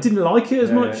this time, I didn't like it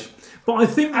as much. But I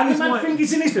think... And the main thing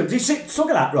is in this film, look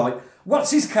at that, right?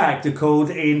 What's his character called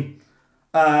in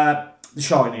The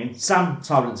Shining? Sam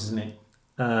Torrance, isn't it?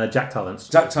 Jack Torrance.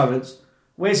 Jack Torrance.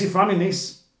 Where's he from in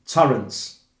this?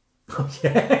 Torrance. Oh,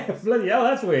 yeah. Bloody hell,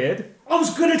 that's weird. I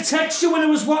was going to text you when I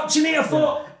was watching it. I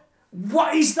thought,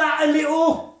 what is that, a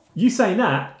little... You saying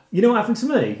that, you know what happened to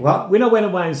me? What? When I went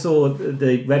away and saw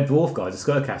the Red Dwarf guys,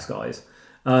 the Skircast guys,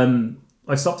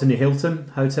 I stopped in the Hilton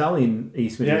Hotel in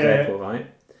East Midlands Airport, right?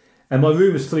 And my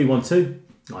room was 312.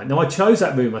 Right? Now, I chose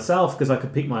that room myself because I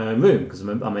could pick my own room because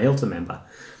I'm a Hilton member.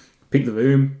 Pick the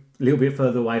room a little bit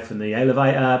further away from the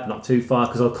elevator, but not too far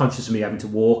because I was conscious of me having to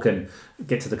walk and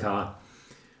get to the car.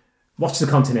 Watched the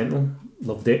Continental.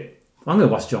 Loved it. I'm going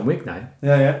to watch John Wick now.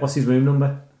 Yeah. What's his room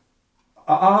number?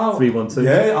 312.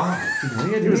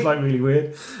 Yeah. It was like really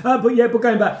weird. But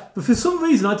going back. But for some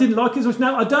reason, I didn't like it as much.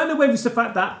 Now, I don't know whether it's the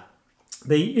fact that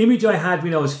the image I had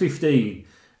when I was 15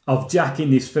 of Jack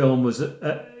in this film was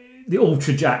the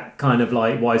ultra Jack kind of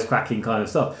like wisecracking kind of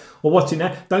stuff. Or watching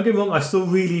that, don't get me wrong, I still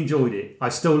really enjoyed it. I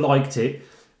still liked it.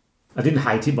 I didn't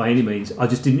hate it by any means. I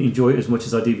just didn't enjoy it as much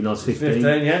as I did when I was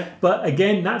 15. But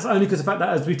again, that's only because of the fact that,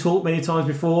 as we talked many times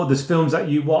before, there's films that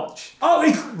you watch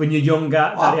when you're younger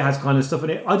that it has kind of stuff in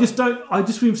it. I just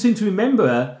seem to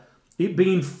remember it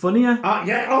being funnier.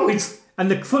 And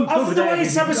the fun the way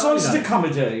it's emphasised the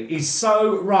comedy is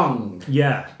so wrong.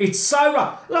 Yeah. It's so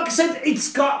wrong. Like I said,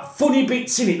 it's got funny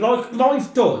bits in it, like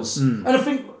life does. And I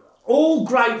think all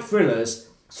great thrillers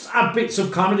have bits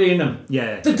of comedy in them.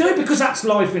 Yeah. They do because that's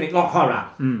life in it, like horror.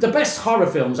 The best horror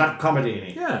films have comedy in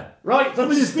it. Yeah. Right?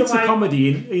 There's bits of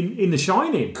comedy in The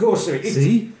Shining. Of course there is.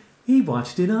 See? He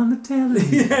watched it on the telly.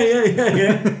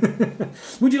 Yeah.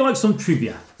 Would you like some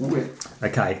trivia?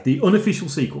 Okay, the unofficial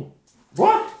sequel.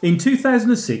 What? In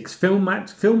 2006,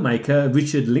 filmmaker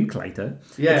Richard Linklater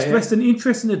expressed an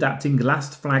interest in adapting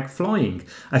Last Flag Flying,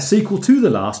 a sequel to The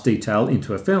Last Detail,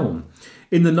 into a film.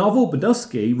 In the novel,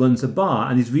 Badusky runs a bar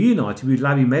and is reunited with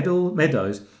Larry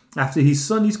Meadows after his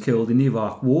son is killed in the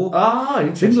Iraq War.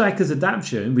 Interesting. Linklater's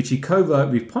adaptation, which he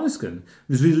co-wrote with Poniscan,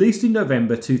 was released in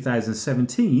November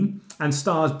 2017 and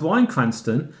stars Bryan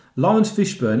Cranston, Lawrence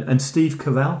Fishburne and Steve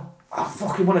Carell. I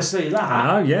fucking want to see that.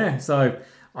 Oh, yeah. So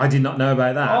I did not know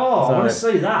about that. I want to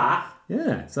see that.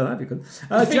 Yeah, so that'd be good.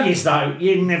 The thing is, though,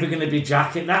 you're never going to be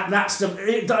Jack. That's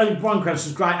Bryan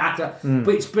Cranston's a great actor,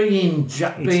 but it's being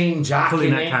Jack pulling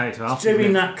in that it. character off.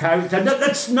 Doing that character.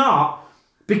 That's not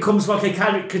becomes like a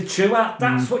caricature.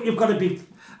 That's what you've got to be.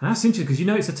 And that's interesting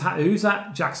because it's the tattoos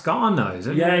that Jack's got on those.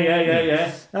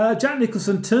 Yeah. Jack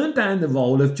Nicholson turned down the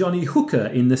role of Johnny Hooker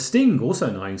in The Sting, also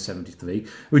 1973,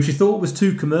 which he thought was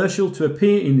too commercial to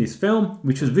appear in this film,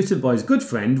 which was written by his good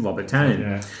friend Robert Towne.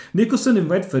 Yeah. Nicholson and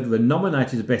Redford were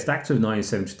nominated as Best Actor of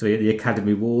 1973 at the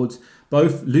Academy Awards,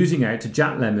 both losing out to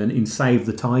Jack Lemmon in Save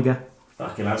the Tiger.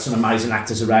 Fucking hell, some amazing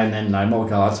actors around then, though. My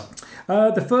God.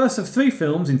 The first of 3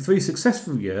 films in 3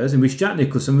 successful years in which Jack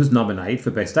Nicholson was nominated for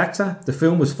Best Actor. The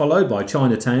film was followed by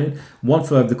Chinatown, won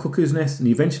for Over the Cuckoo's Nest, and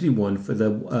eventually won for the...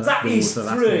 that is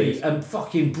 3 and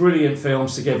fucking brilliant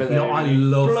films together there. I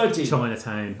love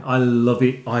Chinatown. I love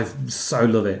it. I so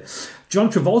love it.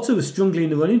 John Travolta was strongly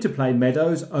in the running to play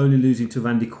Meadows, only losing to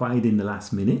Randy Quaid in the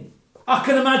last minute. I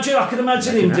can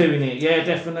imagine him doing it. Yeah,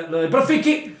 definitely.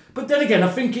 But then again, I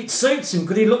think it suits him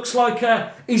because he looks like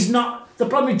he's not... The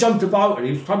problem with John Travolta,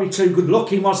 he was probably too good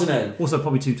looking, wasn't he? Also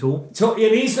probably too tall.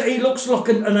 He looks like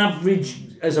an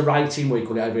average, as a rating, we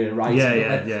call it over here, a rating.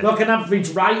 Yeah. Like an average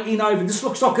rating over, just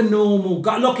looks like a normal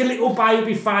guy, like a little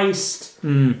baby-faced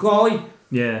guy.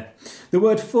 Yeah. The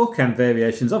word fuck and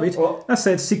variations of it are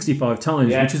said 65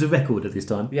 times, which is a record at this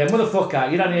time. Yeah,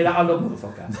 motherfucker. You don't hear that? I love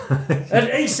motherfucker. And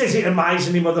he says it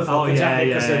amazingly,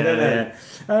 motherfucker.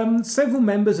 Several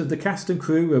members of the cast and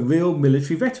crew were real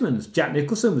military veterans. Jack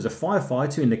Nicholson was a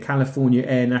firefighter in the California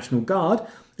Air National Guard.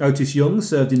 Otis Young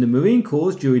served in the Marine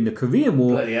Corps during the Korean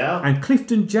War. And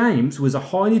Clifton James was a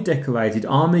highly decorated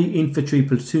Army Infantry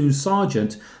Platoon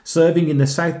Sergeant serving in the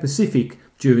South Pacific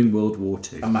during World War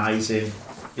II. Amazing.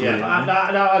 Yeah,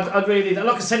 I'd really...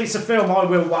 Like I said, it's a film I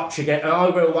will watch again.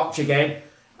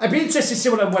 I'd be interested to see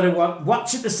when I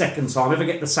watch it the second time, if I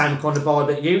get the same kind of vibe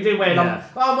that you do. I'm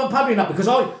probably not, because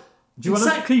I... Do you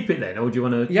want to keep it then, or do you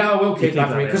want to... Yeah, I will keep that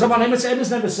for it, because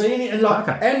Emma's never seen it, and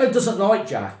Emma doesn't like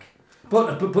Jack.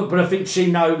 But I think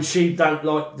she knows she don't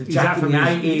like the Jack in the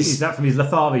 80s. Is that from his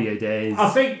Lothario days? I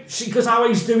think because how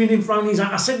he's doing in front of his...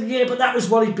 I said, yeah, but that was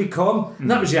what he'd become,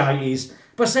 and that was the 80s.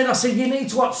 But I said, you need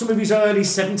to watch some of his early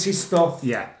 70s stuff.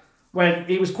 Yeah. when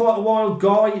he was quite a wild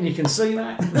guy, and you can see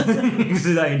that.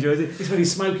 He enjoys it. It's when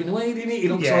he's smoking weed, isn't it? He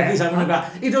looks like he's having a go.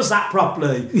 He does that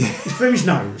properly. It's through his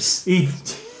nose.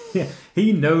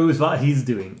 He knows what he's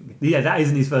doing. Yeah, that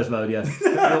isn't his first rodeo.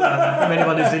 From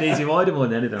anyone who's seen Easy Rider more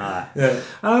than anything like that.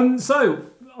 Yeah. So,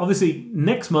 obviously,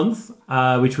 next month,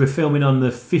 which we're filming on the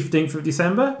 15th of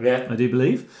December, I do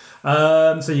believe.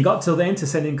 So you got till then to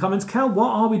send in comments. Cal, what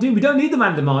are we doing? We don't need the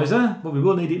randomiser, but we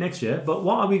will need it next year. But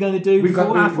what are we going to do We've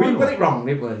got final? it wrong,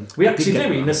 didn't we? We actually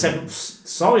doing the 7th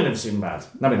sign of Sinbad.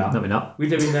 No, we're not. No, we're not. We're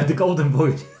doing the Golden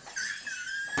Voyage.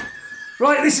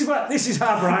 Right, this is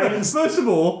our brains. First of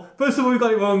all, we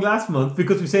got it wrong last month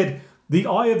because we said the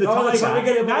Eye of the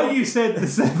Tiger. Now you said the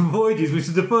 7 Voyages, which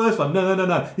is the first one. No.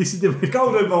 This is the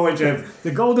Golden Voyage of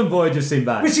the Golden Voyage of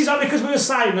Sinbad. Which is only because we were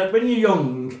saying that when you're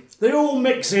young, they all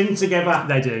mix in together.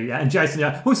 They do, yeah. And Jason,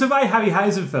 yeah. Well, it's a very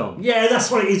Harryhausen film. Yeah, that's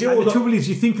what it is. And the trouble is,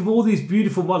 you think of all these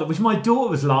beautiful models, which my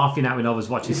daughter was laughing at when I was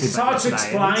watching Sinbad. It's hard to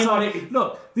explain. Like,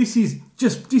 look, this is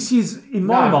in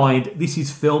my mind, this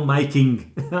is filmmaking.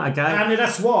 Okay, and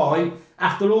that's why.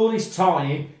 After all this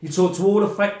time, you talk to all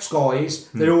effects guys,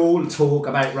 they all talk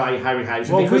about Ray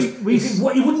Harryhausen. Well, because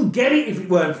he wouldn't get it if it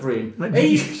weren't for him.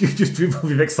 You just dribble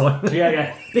with excitement.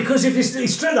 Yeah. Because if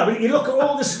it's true though, you look at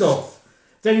all the stuff,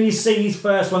 then you see his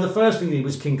first one. The first thing he did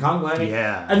was King Kong, wasn't it?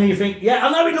 Yeah. And then you think,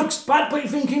 I know it looks bad, but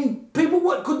you're thinking, people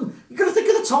couldn't. You got to think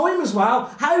of the time as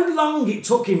well. How long it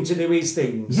took him to do his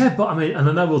things. Yeah, but I mean, and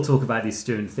I know we'll talk about this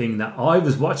during the thing that I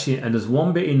was watching, and there's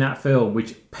one bit in that film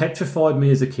which petrified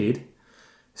me as a kid.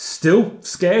 Still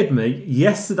scared me.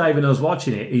 Yesterday when I was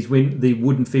watching it, is when the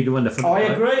wooden figure on the front. I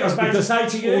agree. I was about to say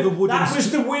to you, that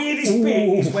was the weirdest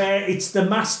bit, is where it's the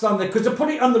mast on the... Because they put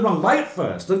it on the wrong way at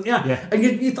first, didn't you? Yeah.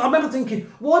 And I remember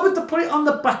thinking, why would they put it on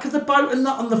the back of the boat and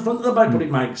not on the front of the boat? But it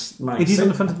makes sense. It is on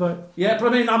the front of the boat. Yeah,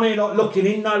 but I mean, like looking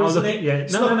in now, isn't it? Yeah.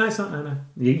 No, it's not. No.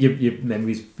 Your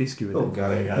memory's a bit skewed. Oh,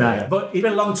 God. No, but it's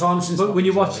been a long time since... But when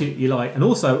you watch it, you like... And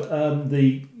also,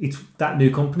 it's that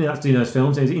new company that's doing those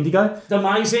films. Is it Indigo? They're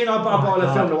amazing. I buy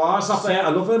the film noirs off there. I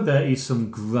love them. There is some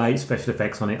great special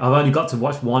effects on it. I've only got to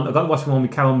watch one. I got to watch one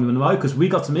with Carolyn Monroe because we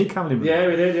got to meet Carolyn Monroe. Yeah,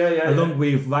 we did. Yeah. Along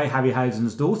with Ray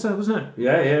Harryhausen's daughter, wasn't it?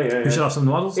 Yeah. We should have some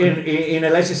models in a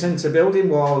leisure centre building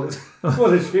while it's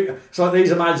like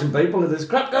these amazing people and there's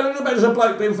crap going on about. There's a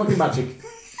bloke doing fucking magic.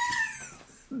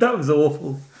 That was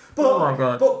awful. Oh my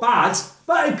God. But bad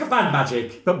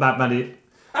magic. But bad magic.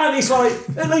 And it's like,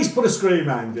 at least put a screen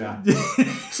around you.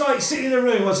 It's like sitting in a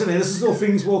room, wasn't it? There's little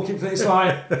things walking through. It's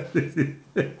like...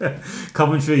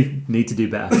 Commentary need to do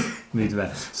better.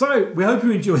 So, we hope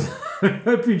you enjoyed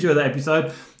that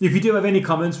episode. If you do have any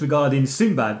comments regarding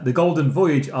Sinbad, the Golden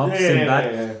Voyage of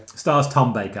Sinbad, stars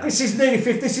Tom Baker. This is nearly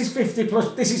 50. This is 50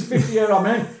 plus. This is 50 year old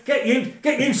man. Get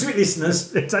used to it,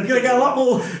 listeners. You're going to get a lot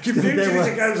more confused as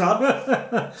it goes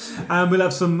on. And we'll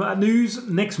have some news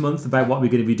next month about what we're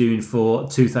going to be doing for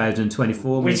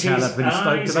 2024. Which are is pretty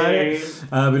stoked about it.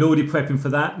 We're already prepping for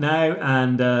that now,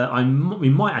 and we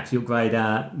might actually upgrade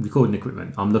our recording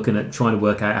equipment. I'm looking at trying to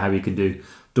work out how we can do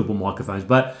double microphones,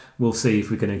 but we'll see if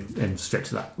we can stretch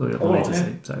that later.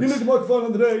 So you need the microphone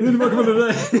on the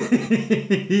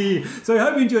day. So I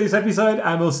hope you enjoyed this episode,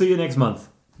 and we'll see you next month.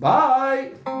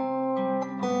 Bye.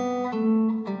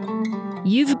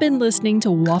 You've been listening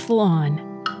to Waffle On.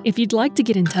 If you'd like to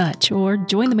get in touch or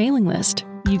join the mailing list,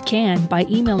 you can by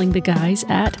emailing the guys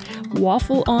at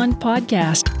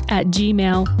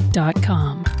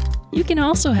waffleonpodcast@gmail.com. You can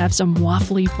also have some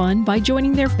waffly fun by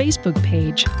joining their Facebook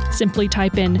page. Simply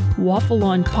type in Waffle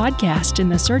On Podcast in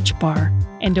the search bar,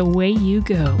 and away you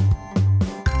go.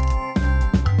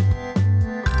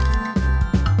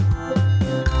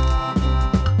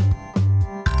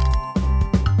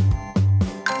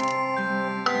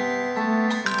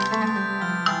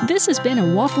 This has been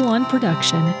a Waffle On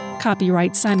production.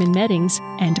 Copyright Simon Meddings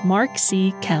and Mark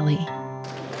C. Kelly.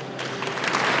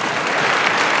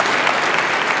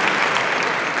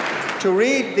 To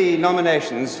read the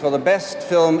nominations for the Best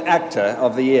Film Actor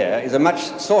of the Year is a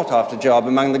much sought-after job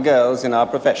among the girls in our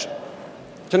profession.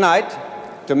 Tonight,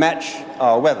 to match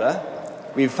our weather,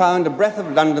 we've found a breath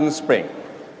of London spring,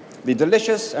 the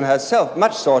delicious and herself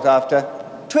much sought-after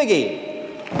Twiggy.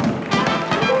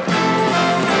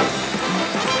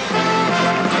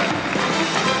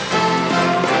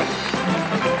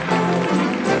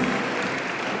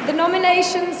 The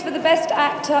nominations for the Best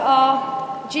Actor are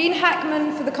Gene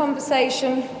Hackman for The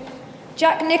Conversation,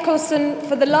 Jack Nicholson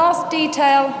for The Last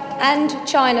Detail and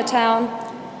Chinatown,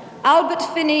 Albert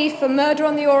Finney for Murder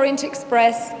on the Orient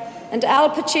Express, and Al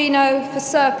Pacino for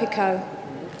Serpico.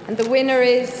 And the winner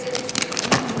is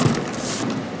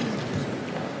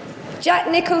Jack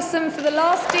Nicholson for The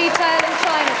Last Detail and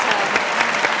Chinatown.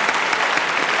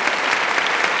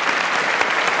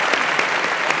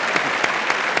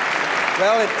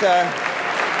 Well,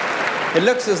 it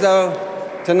looks as though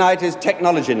tonight is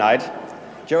technology night.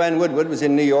 Joanne Woodward was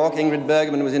in New York, Ingrid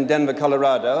Bergman was in Denver,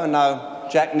 Colorado, and now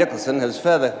Jack Nicholson has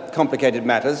further complicated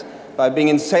matters by being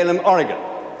in Salem, Oregon.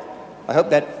 I hope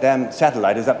that damn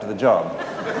satellite is up to the job.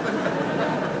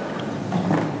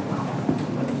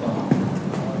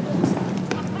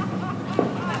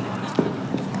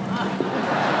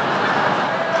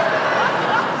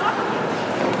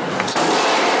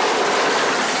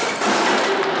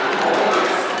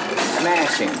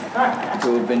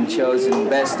 Who have been chosen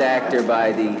Best Actor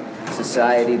by the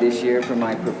Society this year for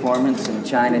my performance in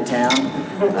Chinatown.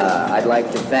 I'd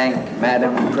like to thank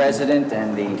Madam President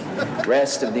and the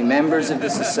rest of the members of the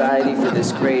Society for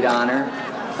this great honor.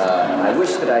 I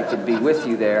wish that I could be with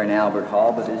you there in Albert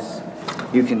Hall, but as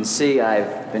you can see,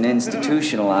 I've been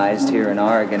institutionalized here in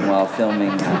Oregon while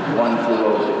filming One Flew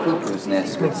Over the Cuckoo's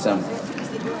Nest with some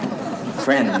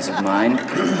friends of mine.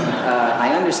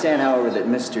 I understand, however, that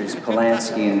Misters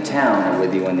Polanski and Town are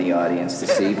with you in the audience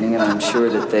this evening, and I'm sure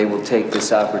that they will take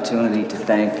this opportunity to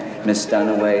thank Miss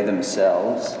Dunaway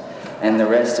themselves and the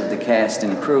rest of the cast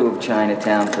and crew of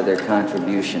Chinatown for their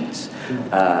contributions.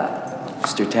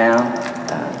 Mr. Town,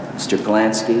 Mr.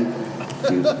 Polanski, if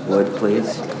you would,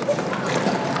 please.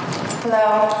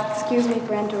 Hello. Excuse me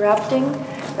for interrupting,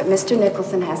 but Mr.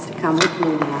 Nicholson has to come with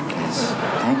me now. Yes.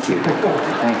 Thank you.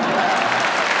 Thank you.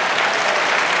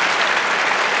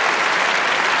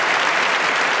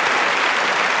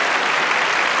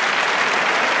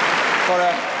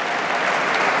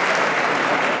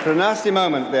 For a nasty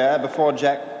moment there, before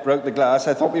Jack broke the glass,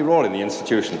 I thought we were all in the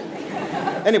institution.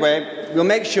 Anyway, we'll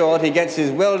make sure that he gets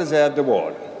his well-deserved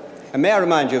award. And may I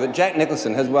remind you that Jack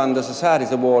Nicholson has won the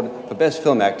Society's award for Best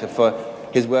Film Actor for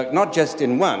his work not just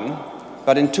in one,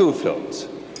 but in 2 films.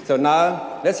 So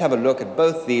now, let's have a look at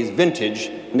both these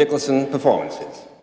vintage Nicholson performances.